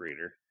block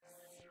reader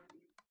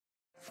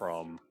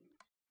from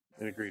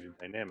Integrated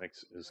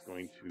Dynamics is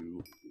going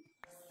to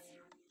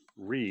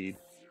read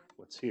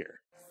what's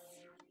here.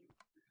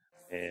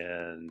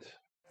 And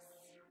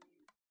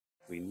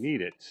we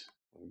need it.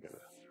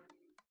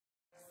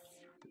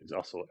 It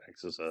also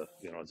acts as a,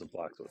 as a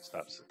block, so it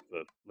stops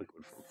the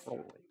liquid from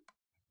flowing.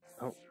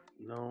 Oh,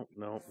 no.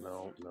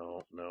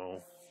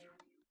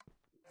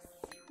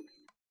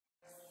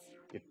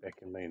 Get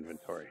back in my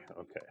inventory.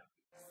 Okay.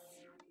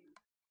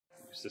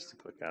 Use this to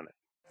click on it.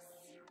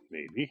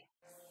 Maybe.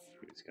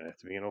 It's going to have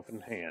to be an open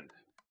hand.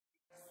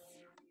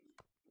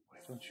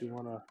 Why don't you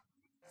want to...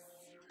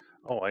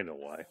 Oh, I know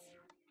why.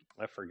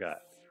 I forgot.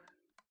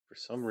 For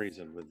some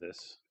reason with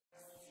this,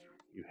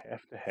 you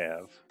have to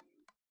have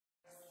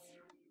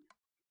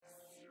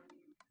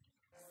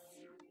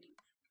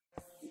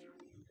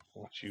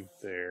want you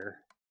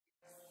there.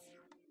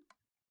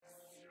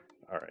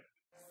 All right.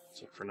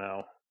 So for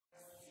now,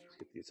 let's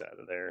get these out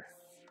of there.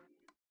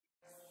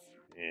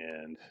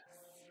 And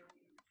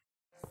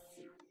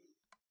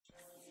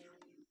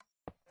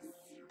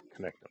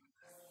connect them.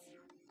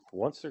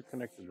 Once they're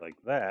connected like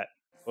that,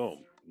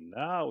 boom,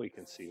 now we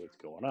can see what's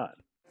going on.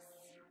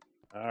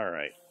 All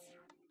right,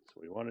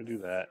 so we want to do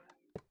that.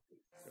 I'm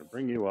going to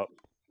bring you up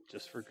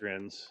just for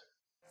grins.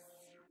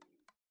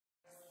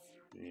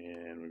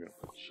 And we're going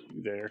to put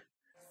you there.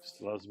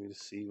 Just allows me to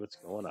see what's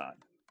going on.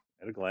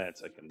 At a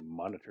glance, I can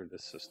monitor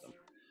this system.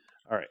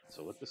 All right,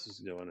 so what this is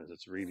doing is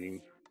it's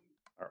reading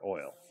our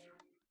oil.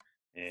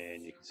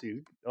 And you can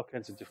see all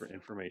kinds of different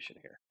information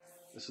here.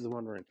 This is the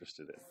one we're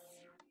interested in.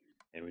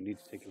 And we need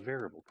to take a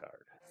variable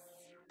card.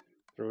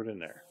 Throw it in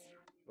there.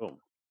 Boom.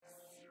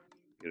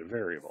 Get a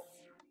variable.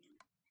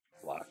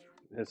 Block.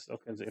 It has all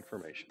kinds of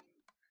information.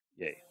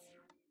 Yay.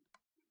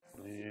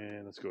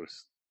 And let's go to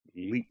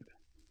sleep.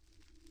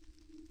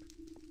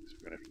 So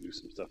we're going to have to do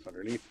some stuff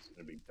underneath. It's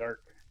going to be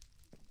dark.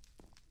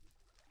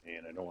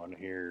 And I don't want to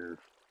hear...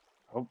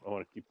 I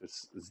want to keep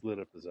this as lit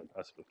up as I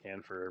possibly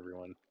can for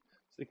everyone,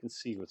 so they can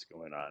see what's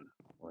going on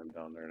while I'm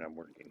down there and I'm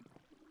working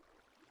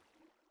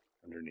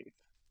underneath.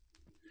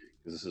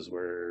 Because this is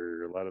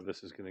where a lot of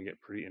this is going to get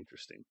pretty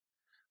interesting.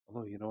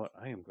 Although, you know what?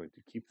 I am going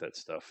to keep that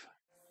stuff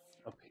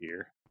up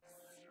here.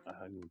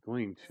 I'm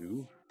going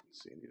to,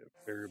 let's see, I need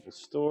a variable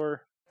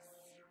store,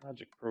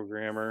 logic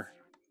programmer,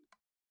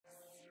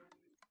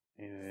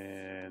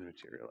 and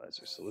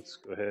materializer. So let's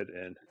go ahead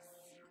and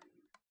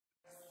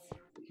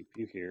keep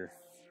you here,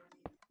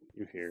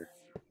 you here,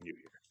 you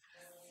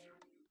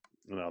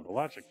here. Now, the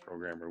logic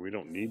programmer, we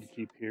don't need to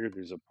keep here.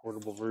 There's a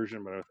portable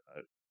version, but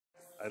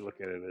I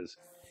look at it as,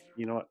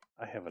 you know what?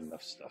 I have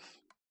enough stuff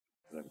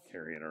that I'm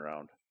carrying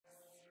around.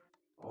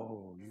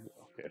 Oh,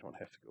 okay, I don't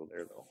have to go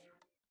there, though.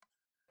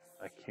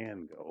 I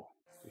can go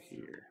to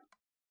here.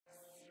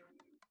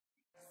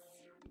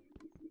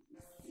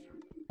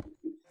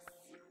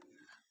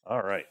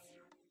 All right,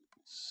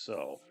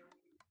 so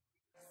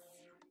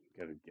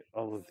got to get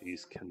all of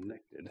these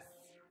connected,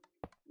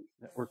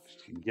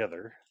 networked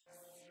together.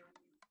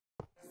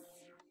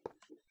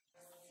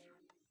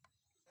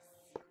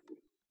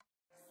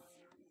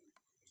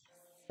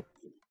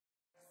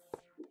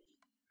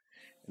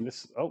 And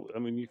this, I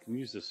mean, you can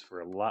use this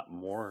for a lot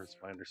more, it's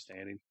my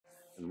understanding,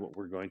 than what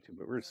we're going to,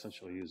 but we're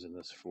essentially using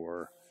this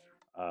for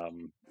a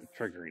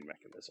triggering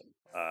mechanism.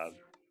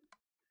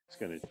 It's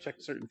going to check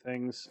certain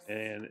things,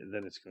 and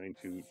then it's going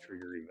to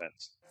trigger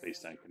events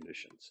based on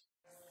conditions.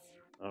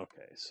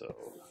 Okay, so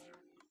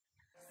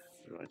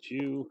we want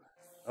you.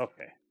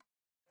 Okay,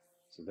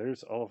 so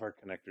there's all of our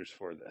connectors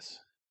for this.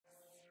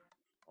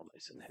 All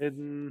nice and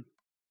hidden.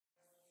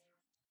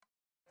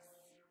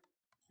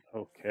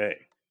 Okay,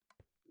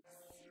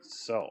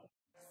 so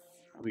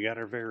we got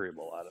our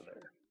variable out of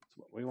there. That's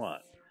what we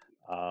want.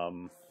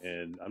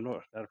 And I'm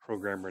not a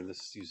programmer.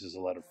 This uses a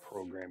lot of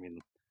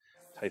programming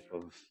type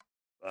of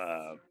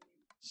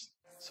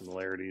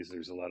similarities.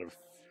 There's a lot of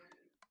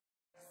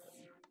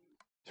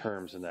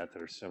terms in that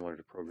are similar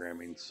to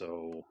programming,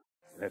 so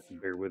you have to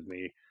bear with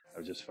me. I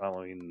was just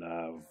following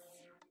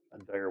a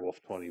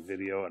Direwolf 20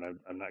 video, and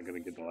I'm not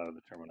going to get a lot of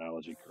the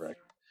terminology correct.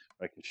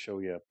 But I can show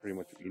you pretty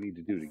much what you need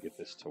to do to get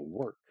this to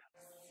work.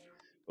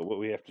 But what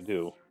we have to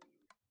do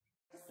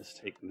is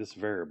take this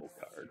variable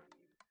card,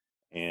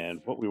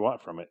 and what we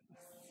want from it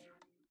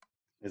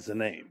is a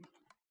name.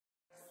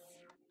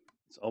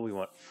 That's all we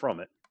want from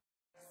it.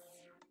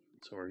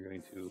 So we're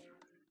going to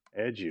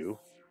add you,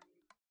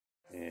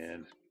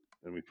 and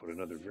then we put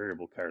another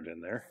variable card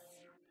in there.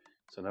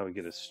 So now we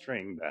get a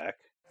string back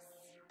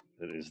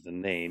that is the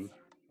name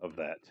of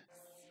that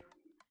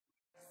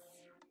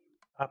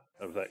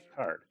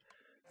card,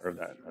 or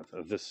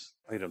of this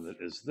item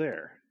that is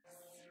there.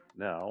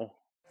 Now,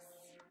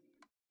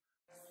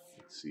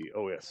 let's see.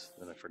 Oh yes,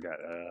 then I forgot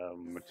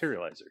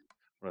materializer.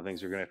 One of the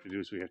things we're going to have to do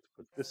is we have to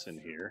put this in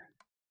here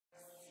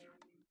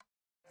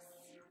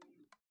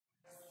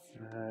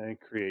and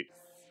create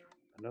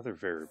another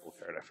variable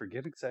card. I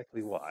forget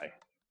exactly why.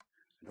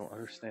 I don't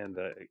understand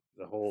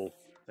the whole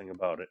thing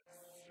about it.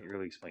 I can't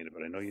really explain it,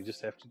 but I know you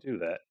just have to do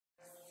that.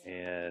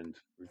 And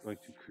we're going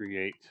to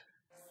create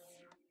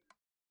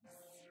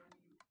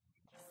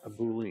a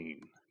Boolean.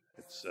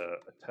 It's a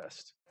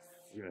test.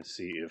 We're going to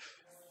see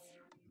if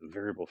the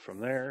variable from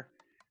there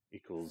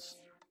equals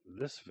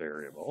this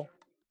variable.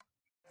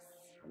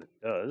 When it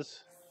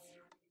does,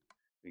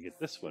 we get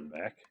this one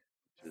back,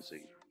 which is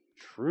a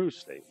true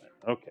statement.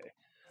 Okay,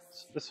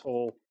 so this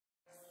whole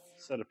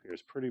setup here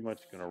is pretty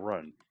much going to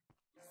run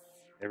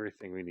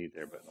everything we need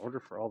there. But in order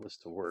for all this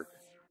to work,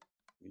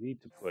 we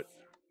need to put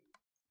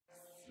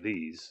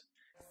these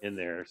in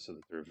there so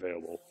that they're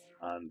available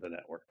on the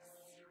network.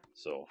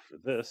 So for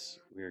this,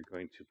 we are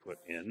going to put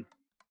in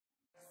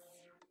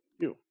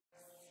you.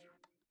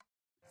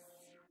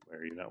 Why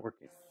are you not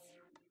working?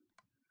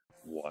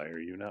 Why are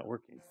you not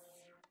working?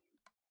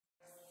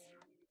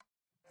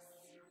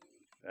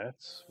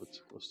 That's what's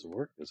supposed to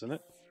work, isn't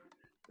it?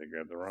 I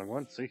grabbed the wrong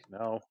one. See,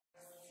 now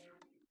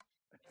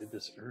I did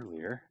this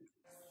earlier.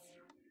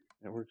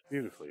 It worked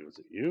beautifully. Was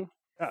it you?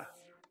 Ah.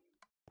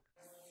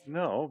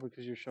 No,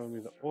 because you're showing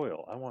me the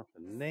oil. I want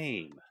the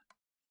name.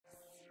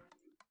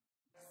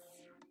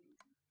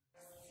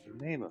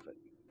 The name of it.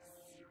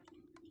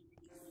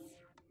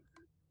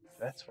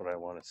 That's what I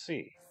want to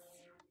see.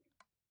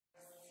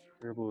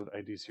 Variable with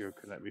ID 0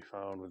 could not be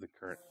found with the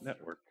current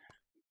network.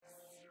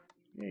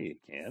 Yeah, you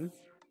can.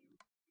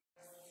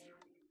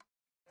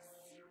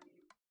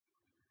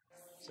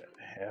 Does that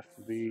have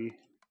to be?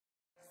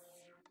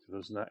 Do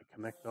those not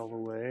connect all the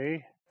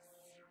way?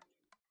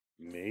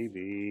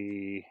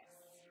 maybe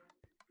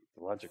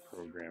the logic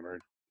programmer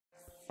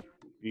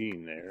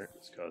being there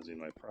is causing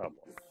my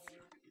problem.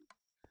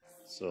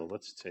 So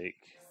let's take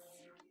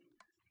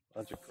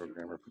logic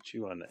programmer, put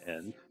you on the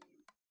end,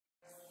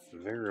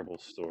 variable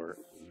store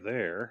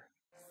there,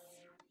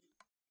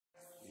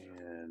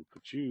 and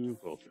put you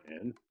both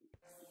in.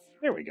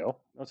 There we go.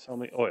 Let's tell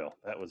me oil.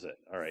 That was it.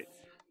 All right.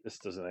 This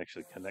doesn't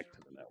actually connect to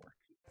the network.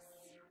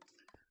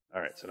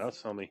 All right. So now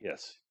it's telling me,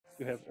 yes,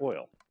 you have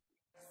oil.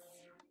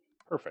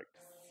 Perfect.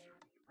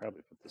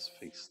 Probably put this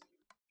face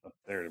up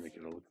there to make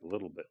it look a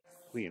little bit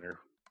cleaner.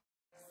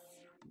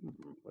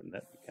 Wouldn't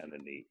that be kind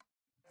of neat?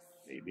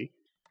 Maybe.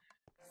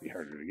 Be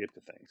harder to get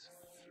to things.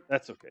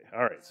 That's okay.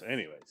 All right. So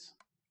anyways,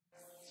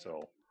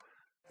 so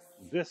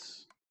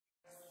this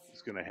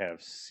is going to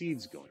have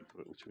seeds going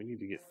to it, which we need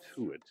to get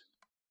to it.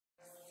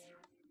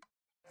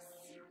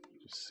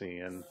 Just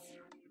saying.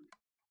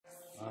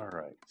 All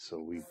right. So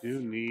we do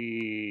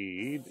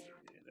need,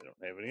 and I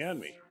don't have any on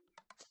me.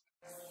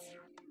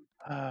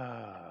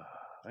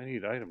 I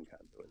need item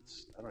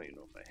conduits. I don't even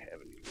know if I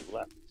have any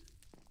left.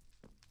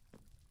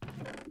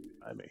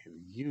 I may have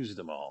used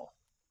them all.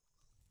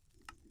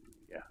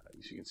 Yeah,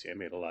 as you can see, I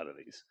made a lot of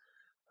these.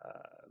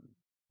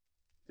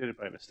 Did it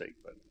by mistake,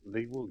 but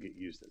they will get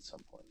used at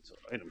some point. So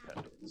item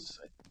conduits,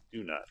 I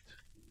do not.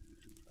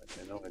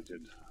 I know I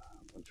did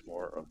a bunch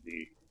more of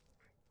the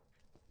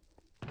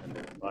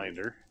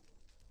binder.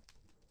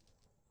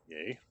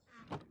 Yay.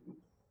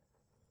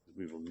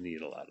 We will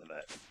need a lot of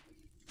that.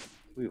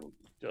 We will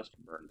just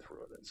burn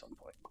through it at some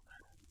point.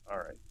 All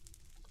right.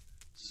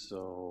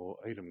 So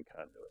item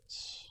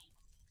conduits.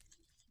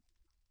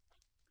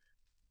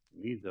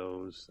 Need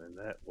those, and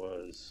that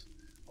was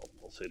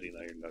pulsating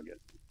iron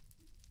nugget.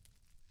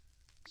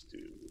 Let's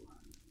do.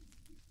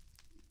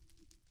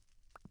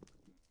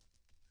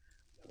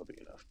 That'll be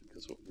enough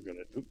because what we're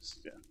gonna. Oops,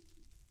 yeah.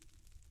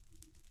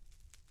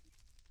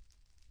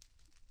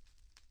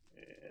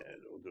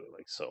 And we'll do it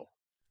like so.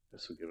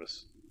 This will give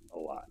us a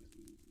lot.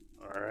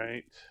 All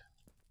right.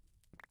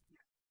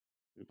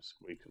 Oops,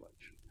 way too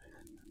much.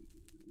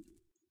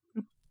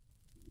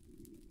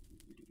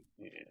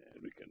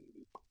 And we can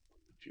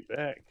put you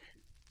back.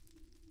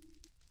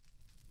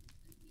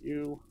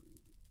 You.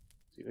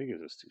 See, that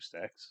gives us 2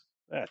 stacks.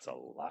 That's a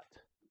lot.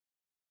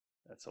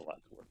 That's a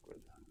lot to work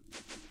with.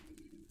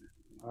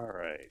 All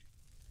right.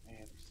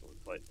 And we're still in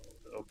flight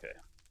mode. Okay.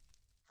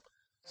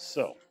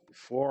 So,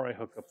 before I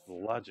hook up the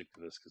logic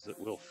to this, because it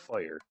will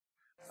fire,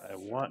 I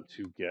want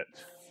to get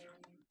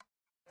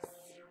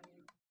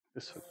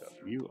this hooked up.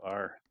 You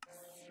are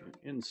an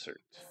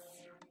insert.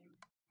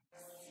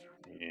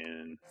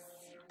 And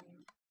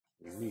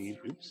we need,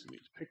 oops, we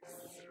need to pick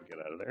one to get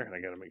out of there. And I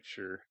got to make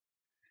sure,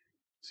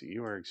 see,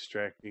 you are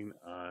extracting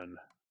on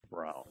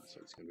brown. So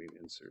it's going to be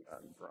an insert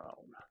on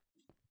brown.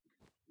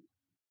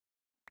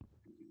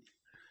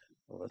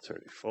 Oh, that's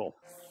already full.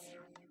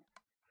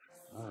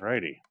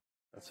 Alrighty.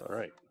 That's all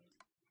right.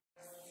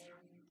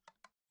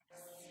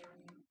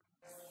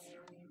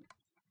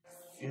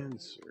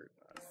 Insert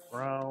on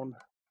brown.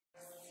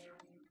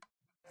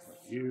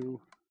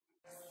 You.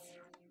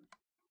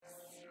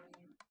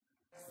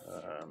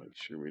 Make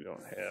sure we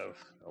don't have.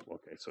 Oh,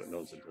 okay, so it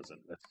knows it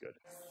doesn't. That's good.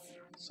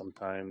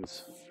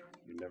 Sometimes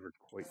you're never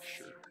quite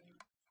sure.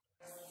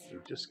 We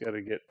just got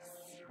to get.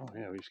 Oh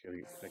yeah, we just got to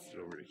get connected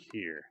over to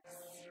here.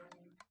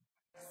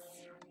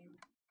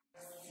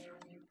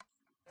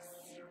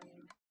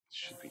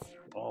 Should be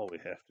all we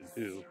have to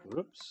do.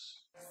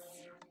 Whoops.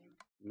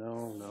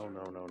 No, no,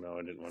 no, no, no.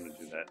 I didn't want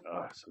to do that.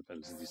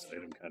 Sometimes these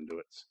item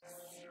conduits.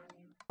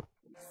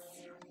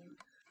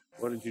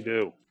 What did you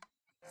do?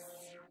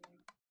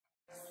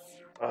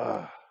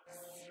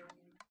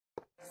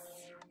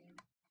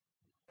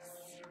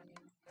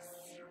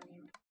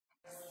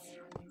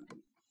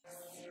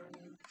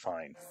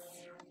 Fine.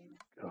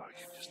 Oh,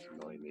 you just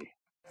annoy me.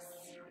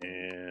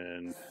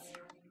 And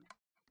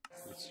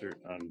insert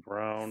on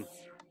brown.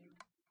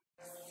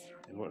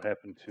 And what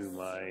happened to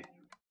my...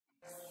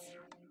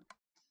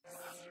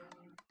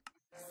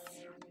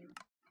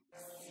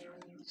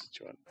 Let's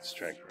do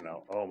extract for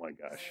now. Oh my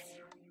gosh.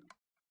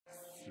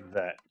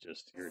 That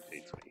just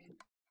irritates me.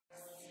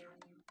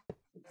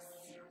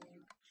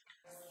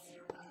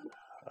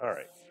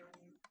 Alright.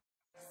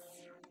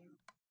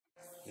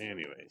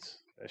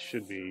 Anyways, that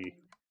should be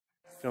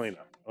filling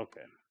up.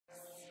 Okay.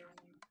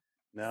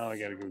 Now I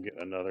gotta go get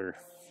another...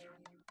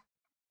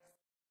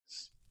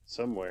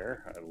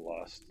 Somewhere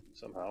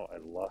somehow I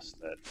lost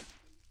that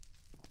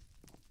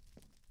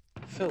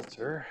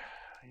filter.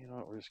 You know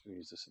what, we're just gonna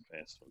use this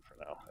advanced one for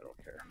now. I don't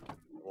care. If I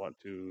want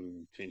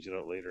to change it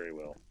out later, I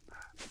will.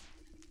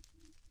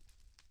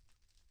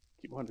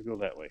 Keep wanting to go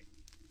that way.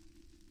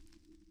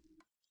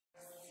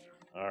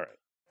 Alright.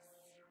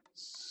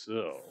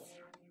 So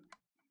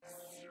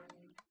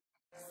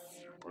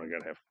what I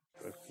gotta have,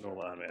 do I have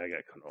canola on me? I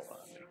got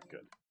canola on me.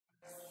 Good.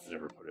 I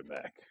never put it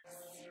back.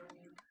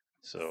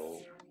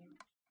 So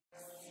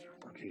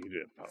okay, you do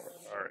have power.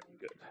 Alright,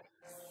 good.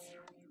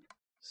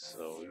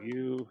 So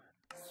you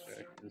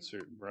extract,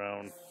 insert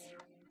brown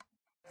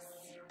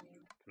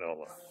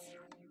canola.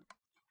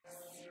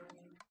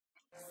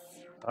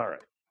 All right,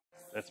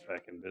 that's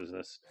back in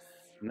business.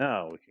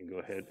 Now we can go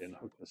ahead and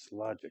hook this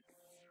logic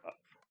up.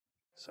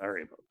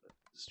 Sorry about the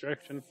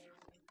distraction.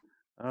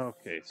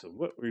 Okay, so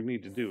what we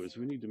need to do is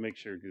we need to make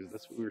sure, because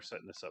that's what we were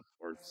setting this up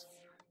for. It's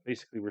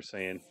basically, we're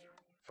saying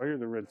fire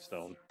the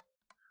redstone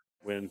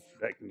when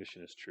that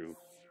condition is true,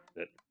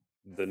 that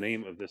the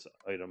name of this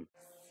item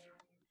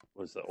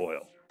was the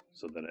oil.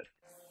 So then it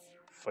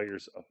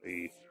fires up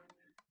a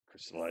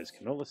crystallized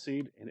canola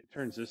seed and it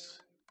turns this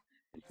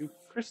into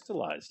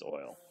crystallized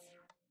oil.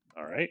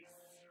 All right,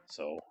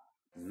 so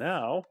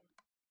now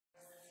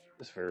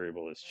this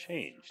variable is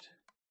changed.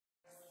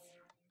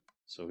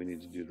 So we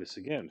need to do this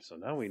again. So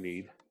now we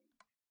need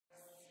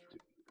to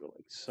go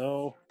like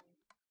so.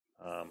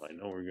 I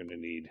know we're going to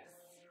need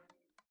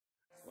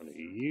one of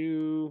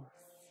you.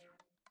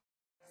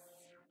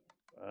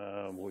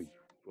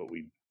 What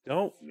we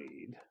don't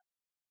need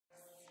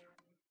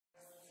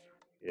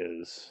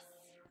is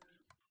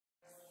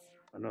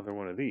another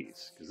one of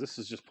these, because this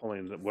is just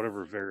pulling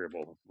whatever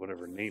variable,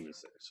 whatever name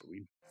is there. So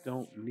we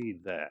don't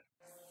need that.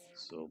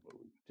 So what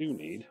we do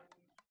need,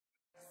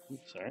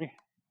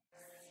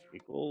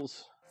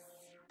 equals,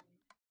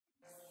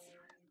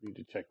 we need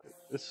to check that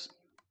this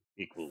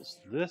equals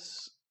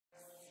this,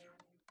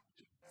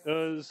 which it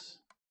does.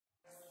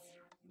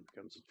 It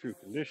becomes a true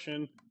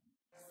condition.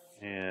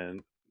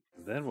 And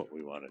then what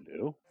we want to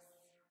do,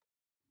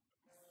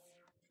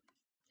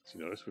 so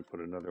you notice we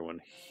put another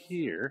one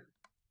here.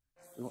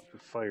 We want to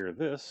fire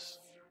this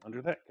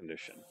under that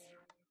condition.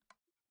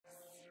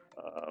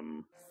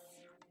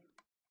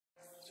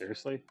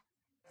 Seriously?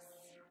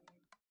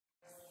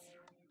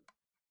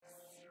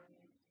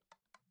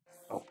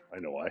 Oh, I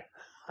know why.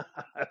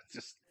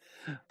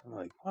 I'm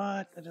like,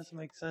 what? That doesn't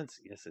make sense.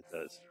 Yes, it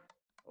does.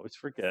 Always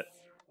forget.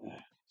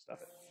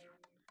 Stop it.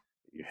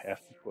 You have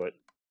to put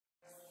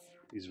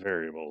these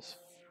variables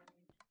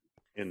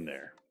in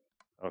there.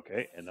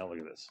 Okay, and now look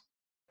at this.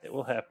 It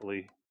will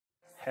happily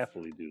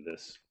do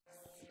this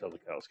until the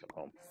cows come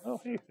home. Oh,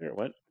 hey, there it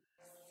went.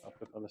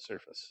 Popped up on the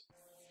surface.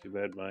 Too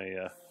bad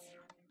my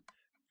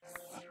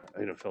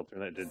item filter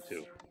that did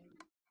too.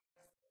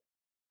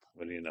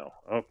 What do you know?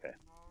 Okay.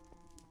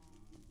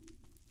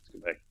 Let's go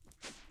back.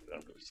 Get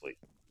down, go to sleep.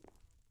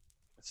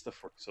 That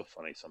stuff works so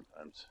funny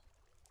sometimes.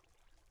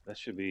 That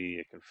should be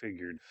a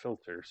configured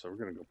filter, so we're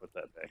going to go put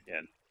that back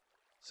in.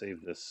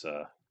 Save this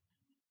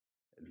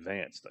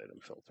advanced item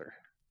filter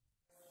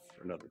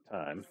for another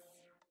time.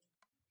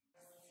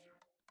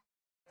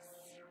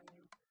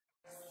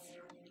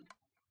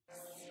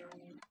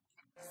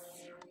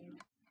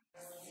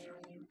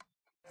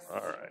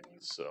 Alright,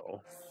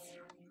 so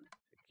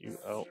take you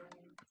out,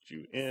 put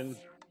you in,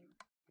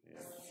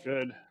 and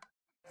good.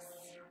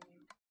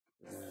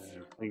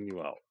 And clean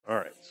you out.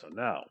 Alright, so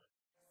now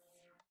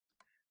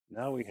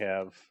we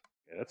have,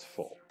 okay, that's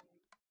full.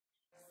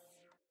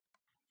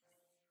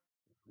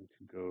 We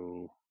can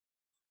go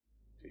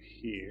to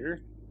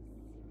here.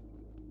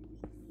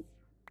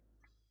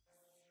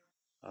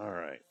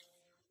 Alright,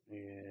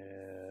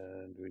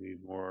 and we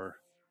need more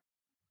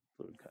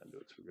fluid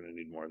conduits. We're going to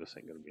need more. This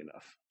ain't going to be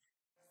enough.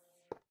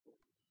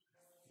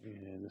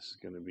 And this is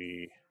going to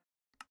be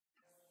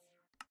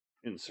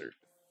insert.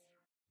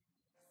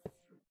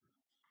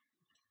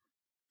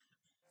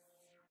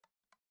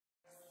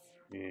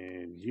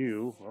 And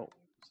you, well,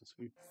 since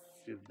we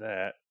did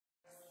that,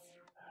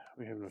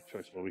 we have no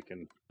choice. Well, we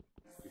can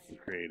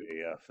create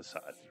a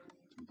facade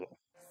to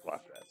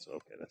block that. So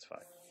okay, that's fine.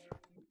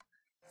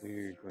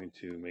 We're going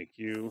to make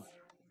you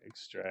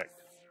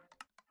extract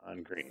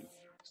on green.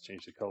 Let's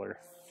change the color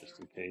just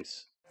in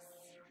case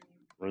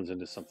it runs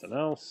into something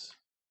else.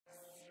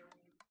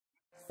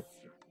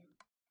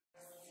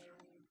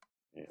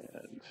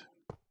 And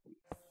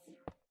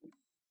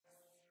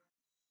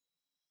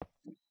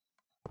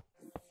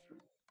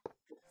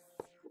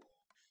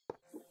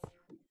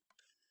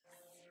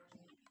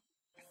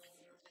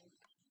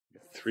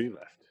got 3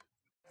 left.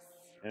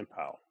 And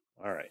pow.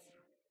 All right.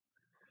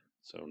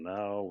 So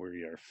now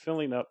we are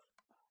filling up.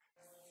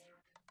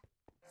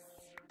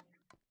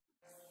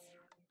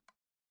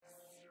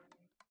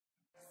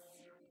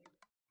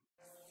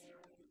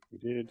 We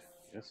did,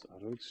 yes,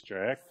 auto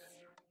extract.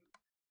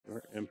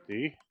 You're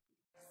empty.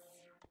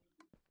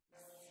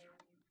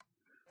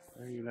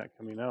 Why are you not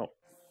coming out?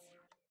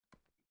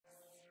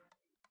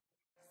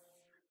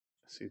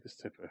 See this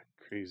type of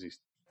crazy.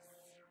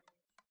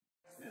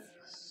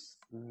 Yes.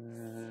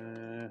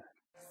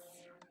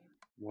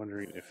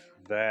 Wondering if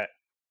that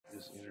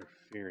is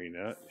interfering.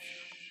 It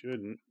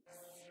shouldn't.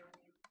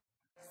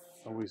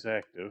 Always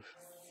active.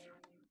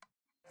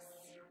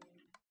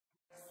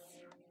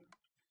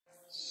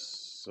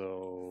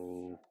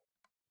 So,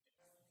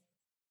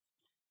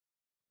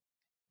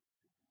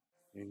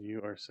 and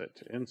you are set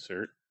to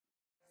insert.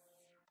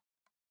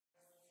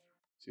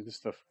 See, this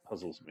stuff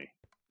puzzles me.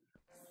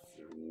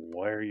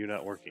 Why are you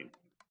not working?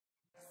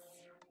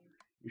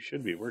 You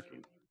should be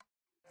working.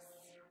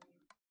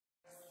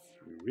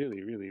 You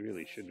really, really,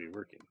 really should be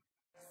working.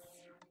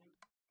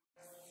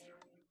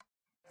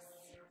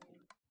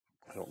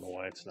 I don't know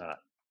why it's not.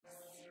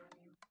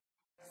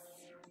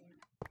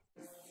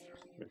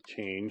 Let's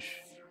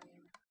change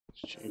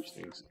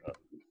things up.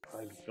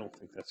 I don't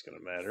think that's going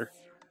to matter.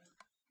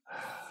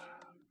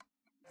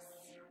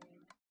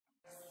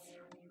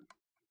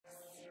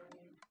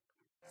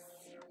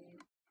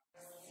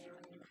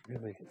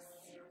 Really? As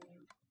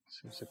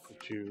soon as I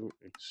put you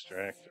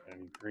extract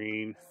and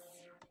green,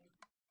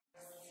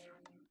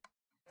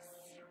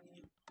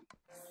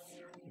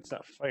 it's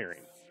not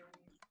firing.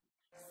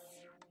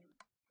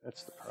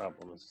 That's the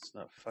problem, is it's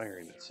not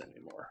firing this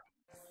anymore.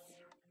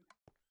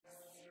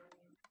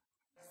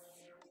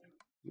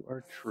 You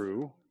are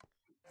true.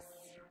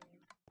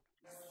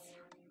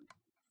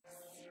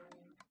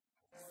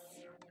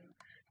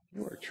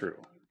 You are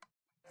true.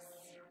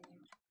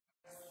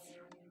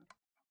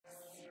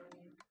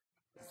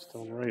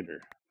 Still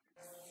writer.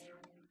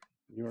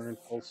 You are in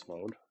pulse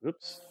mode.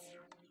 Oops.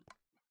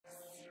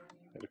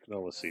 Had a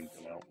canola seed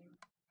come out.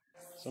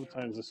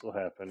 Sometimes this will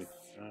happen.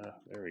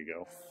 There we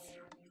go.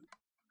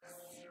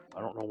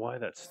 I don't know why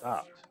that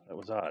stopped. That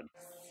was odd.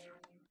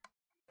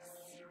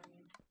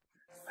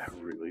 I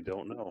really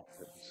don't know.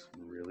 It was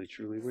really,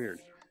 truly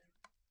weird.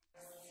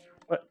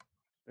 But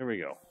there we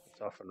go. It's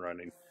off and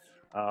running.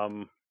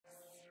 I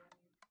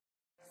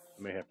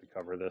may have to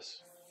cover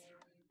this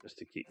just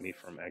to keep me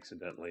from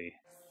accidentally.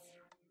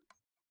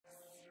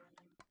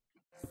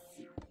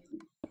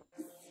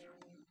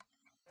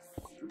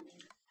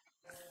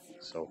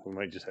 So we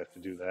might just have to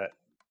do that.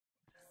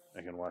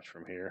 I can watch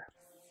from here.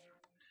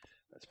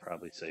 That's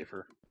probably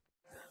safer.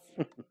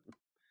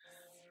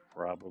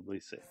 Probably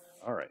safe.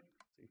 All right.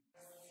 See?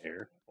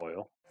 Air,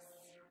 oil,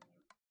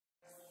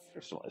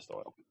 crystallized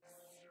oil.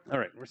 All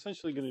right. We're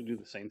essentially going to do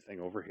the same thing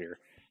over here.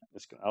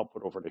 It's going to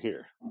output over to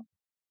here. And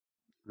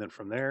then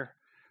from there,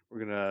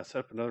 we're going to set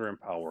up another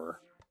empower.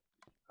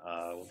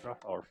 We'll draw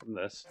power from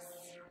this.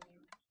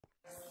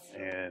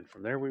 And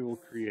from there, we will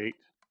create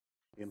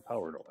the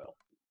empowered oil.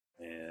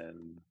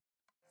 And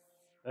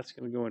that's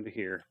going to go into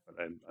here, but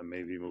I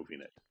may be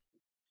moving it.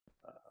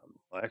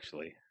 Well,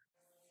 actually,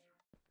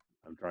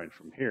 I'm drawing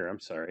from here. I'm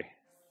sorry.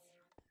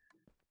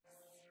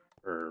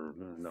 Or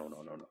no.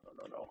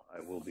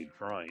 I will be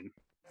drawing.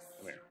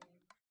 Come here.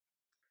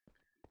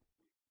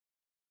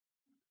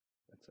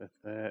 That's at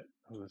that.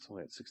 Oh, that's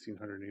only at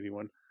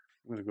 1681.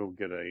 I'm going to go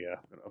get a.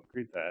 I'm going to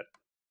upgrade that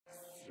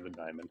with a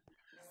diamond.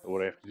 But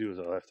what I have to do is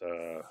I'll have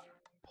to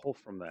pull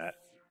from that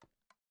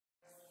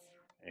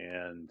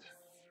and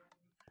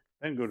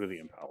then go to the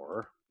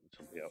empower, which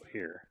will be out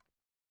here.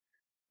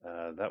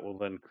 That will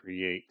then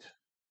create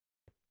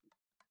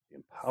the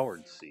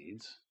empowered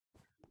seeds,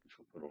 which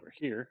we'll put over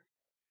here.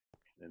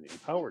 And the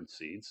empowered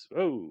seeds,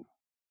 oh,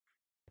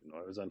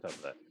 I was on top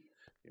of that.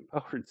 The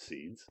empowered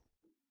seeds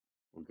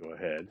will go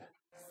ahead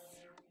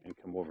and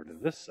come over to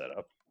this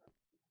setup,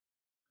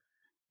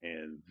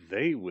 and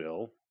they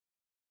will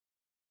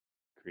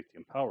create the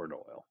empowered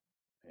oil.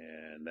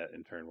 And that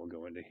in turn will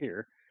go into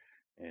here.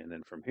 And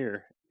then from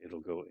here, it'll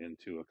go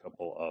into a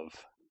couple of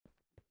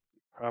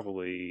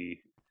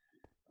probably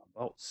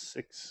about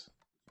 6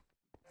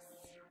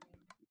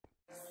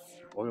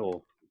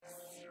 oil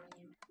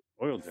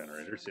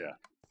generators, yeah.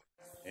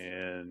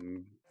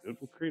 And it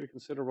will create a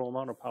considerable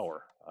amount of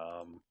power.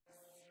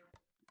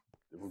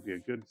 It will be a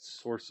good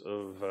source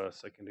of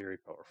secondary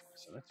power for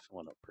us, and that's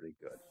filling up pretty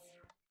good.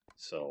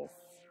 So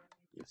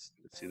let's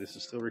see, this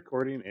is still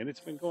recording, and it's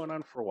been going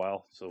on for a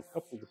while. So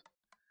coupled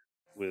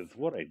with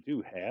what I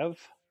do have,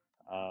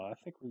 I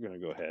think we're going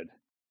to go ahead.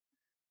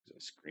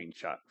 There's a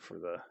screenshot for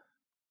the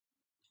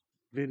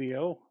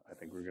video. I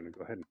think we're going to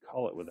go ahead and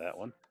call it with that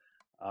one.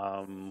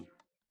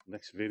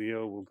 Next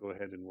video, we'll go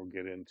ahead and we'll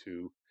get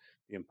into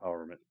the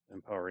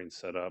empowering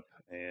setup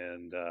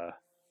and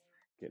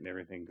getting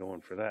everything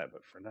going for that.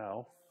 But for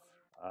now,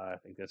 I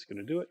think that's going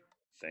to do it.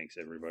 Thanks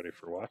everybody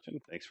for watching.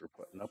 Thanks for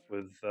putting up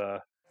with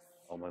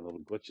all my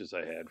little glitches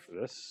I had for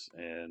this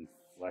and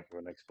lack of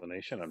an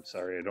explanation. I'm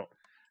sorry I don't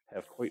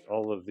have quite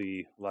all of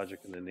the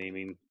logic and the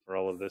naming for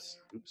all of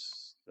this.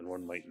 Oops, than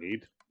one might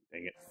need.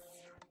 Dang it.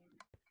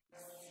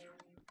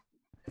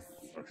 I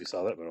don't know if you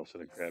saw that, but I also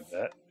didn't grab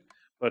that.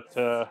 But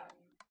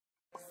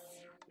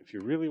if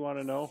you really want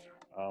to know,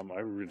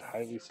 I would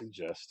highly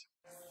suggest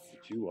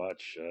that you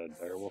watch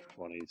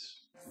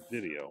Direwolf20's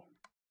video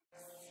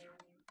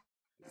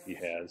that he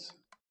has.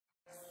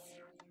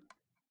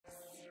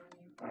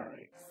 All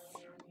right.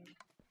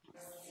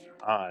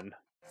 On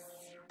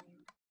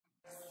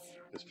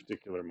this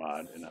particular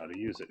mod and how to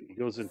use it. He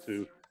goes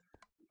into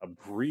a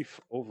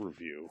brief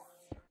overview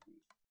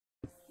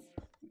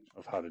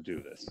of how to do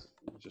this.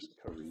 I'll just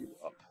cover you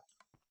up.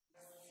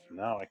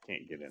 Now I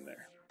can't get in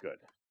there.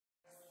 Good.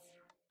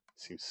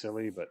 Seems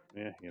silly, but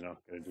gotta do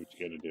what you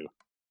gotta do.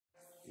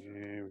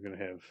 Yeah, we're gonna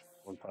have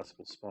one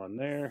possible spawn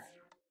there.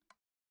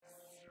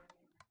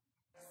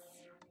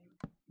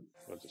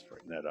 I'll just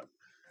brighten that up.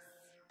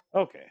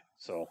 Okay,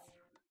 so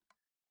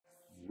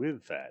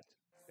with that,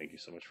 thank you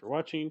so much for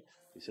watching.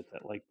 Please hit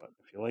that like button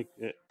if you liked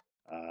it.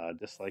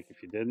 Dislike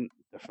if you didn't.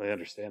 Definitely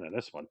understand on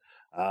this one.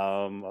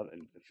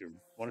 And if you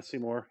want to see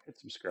more, hit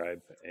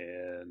subscribe.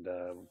 And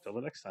until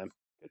the next time,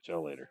 catch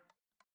y'all later.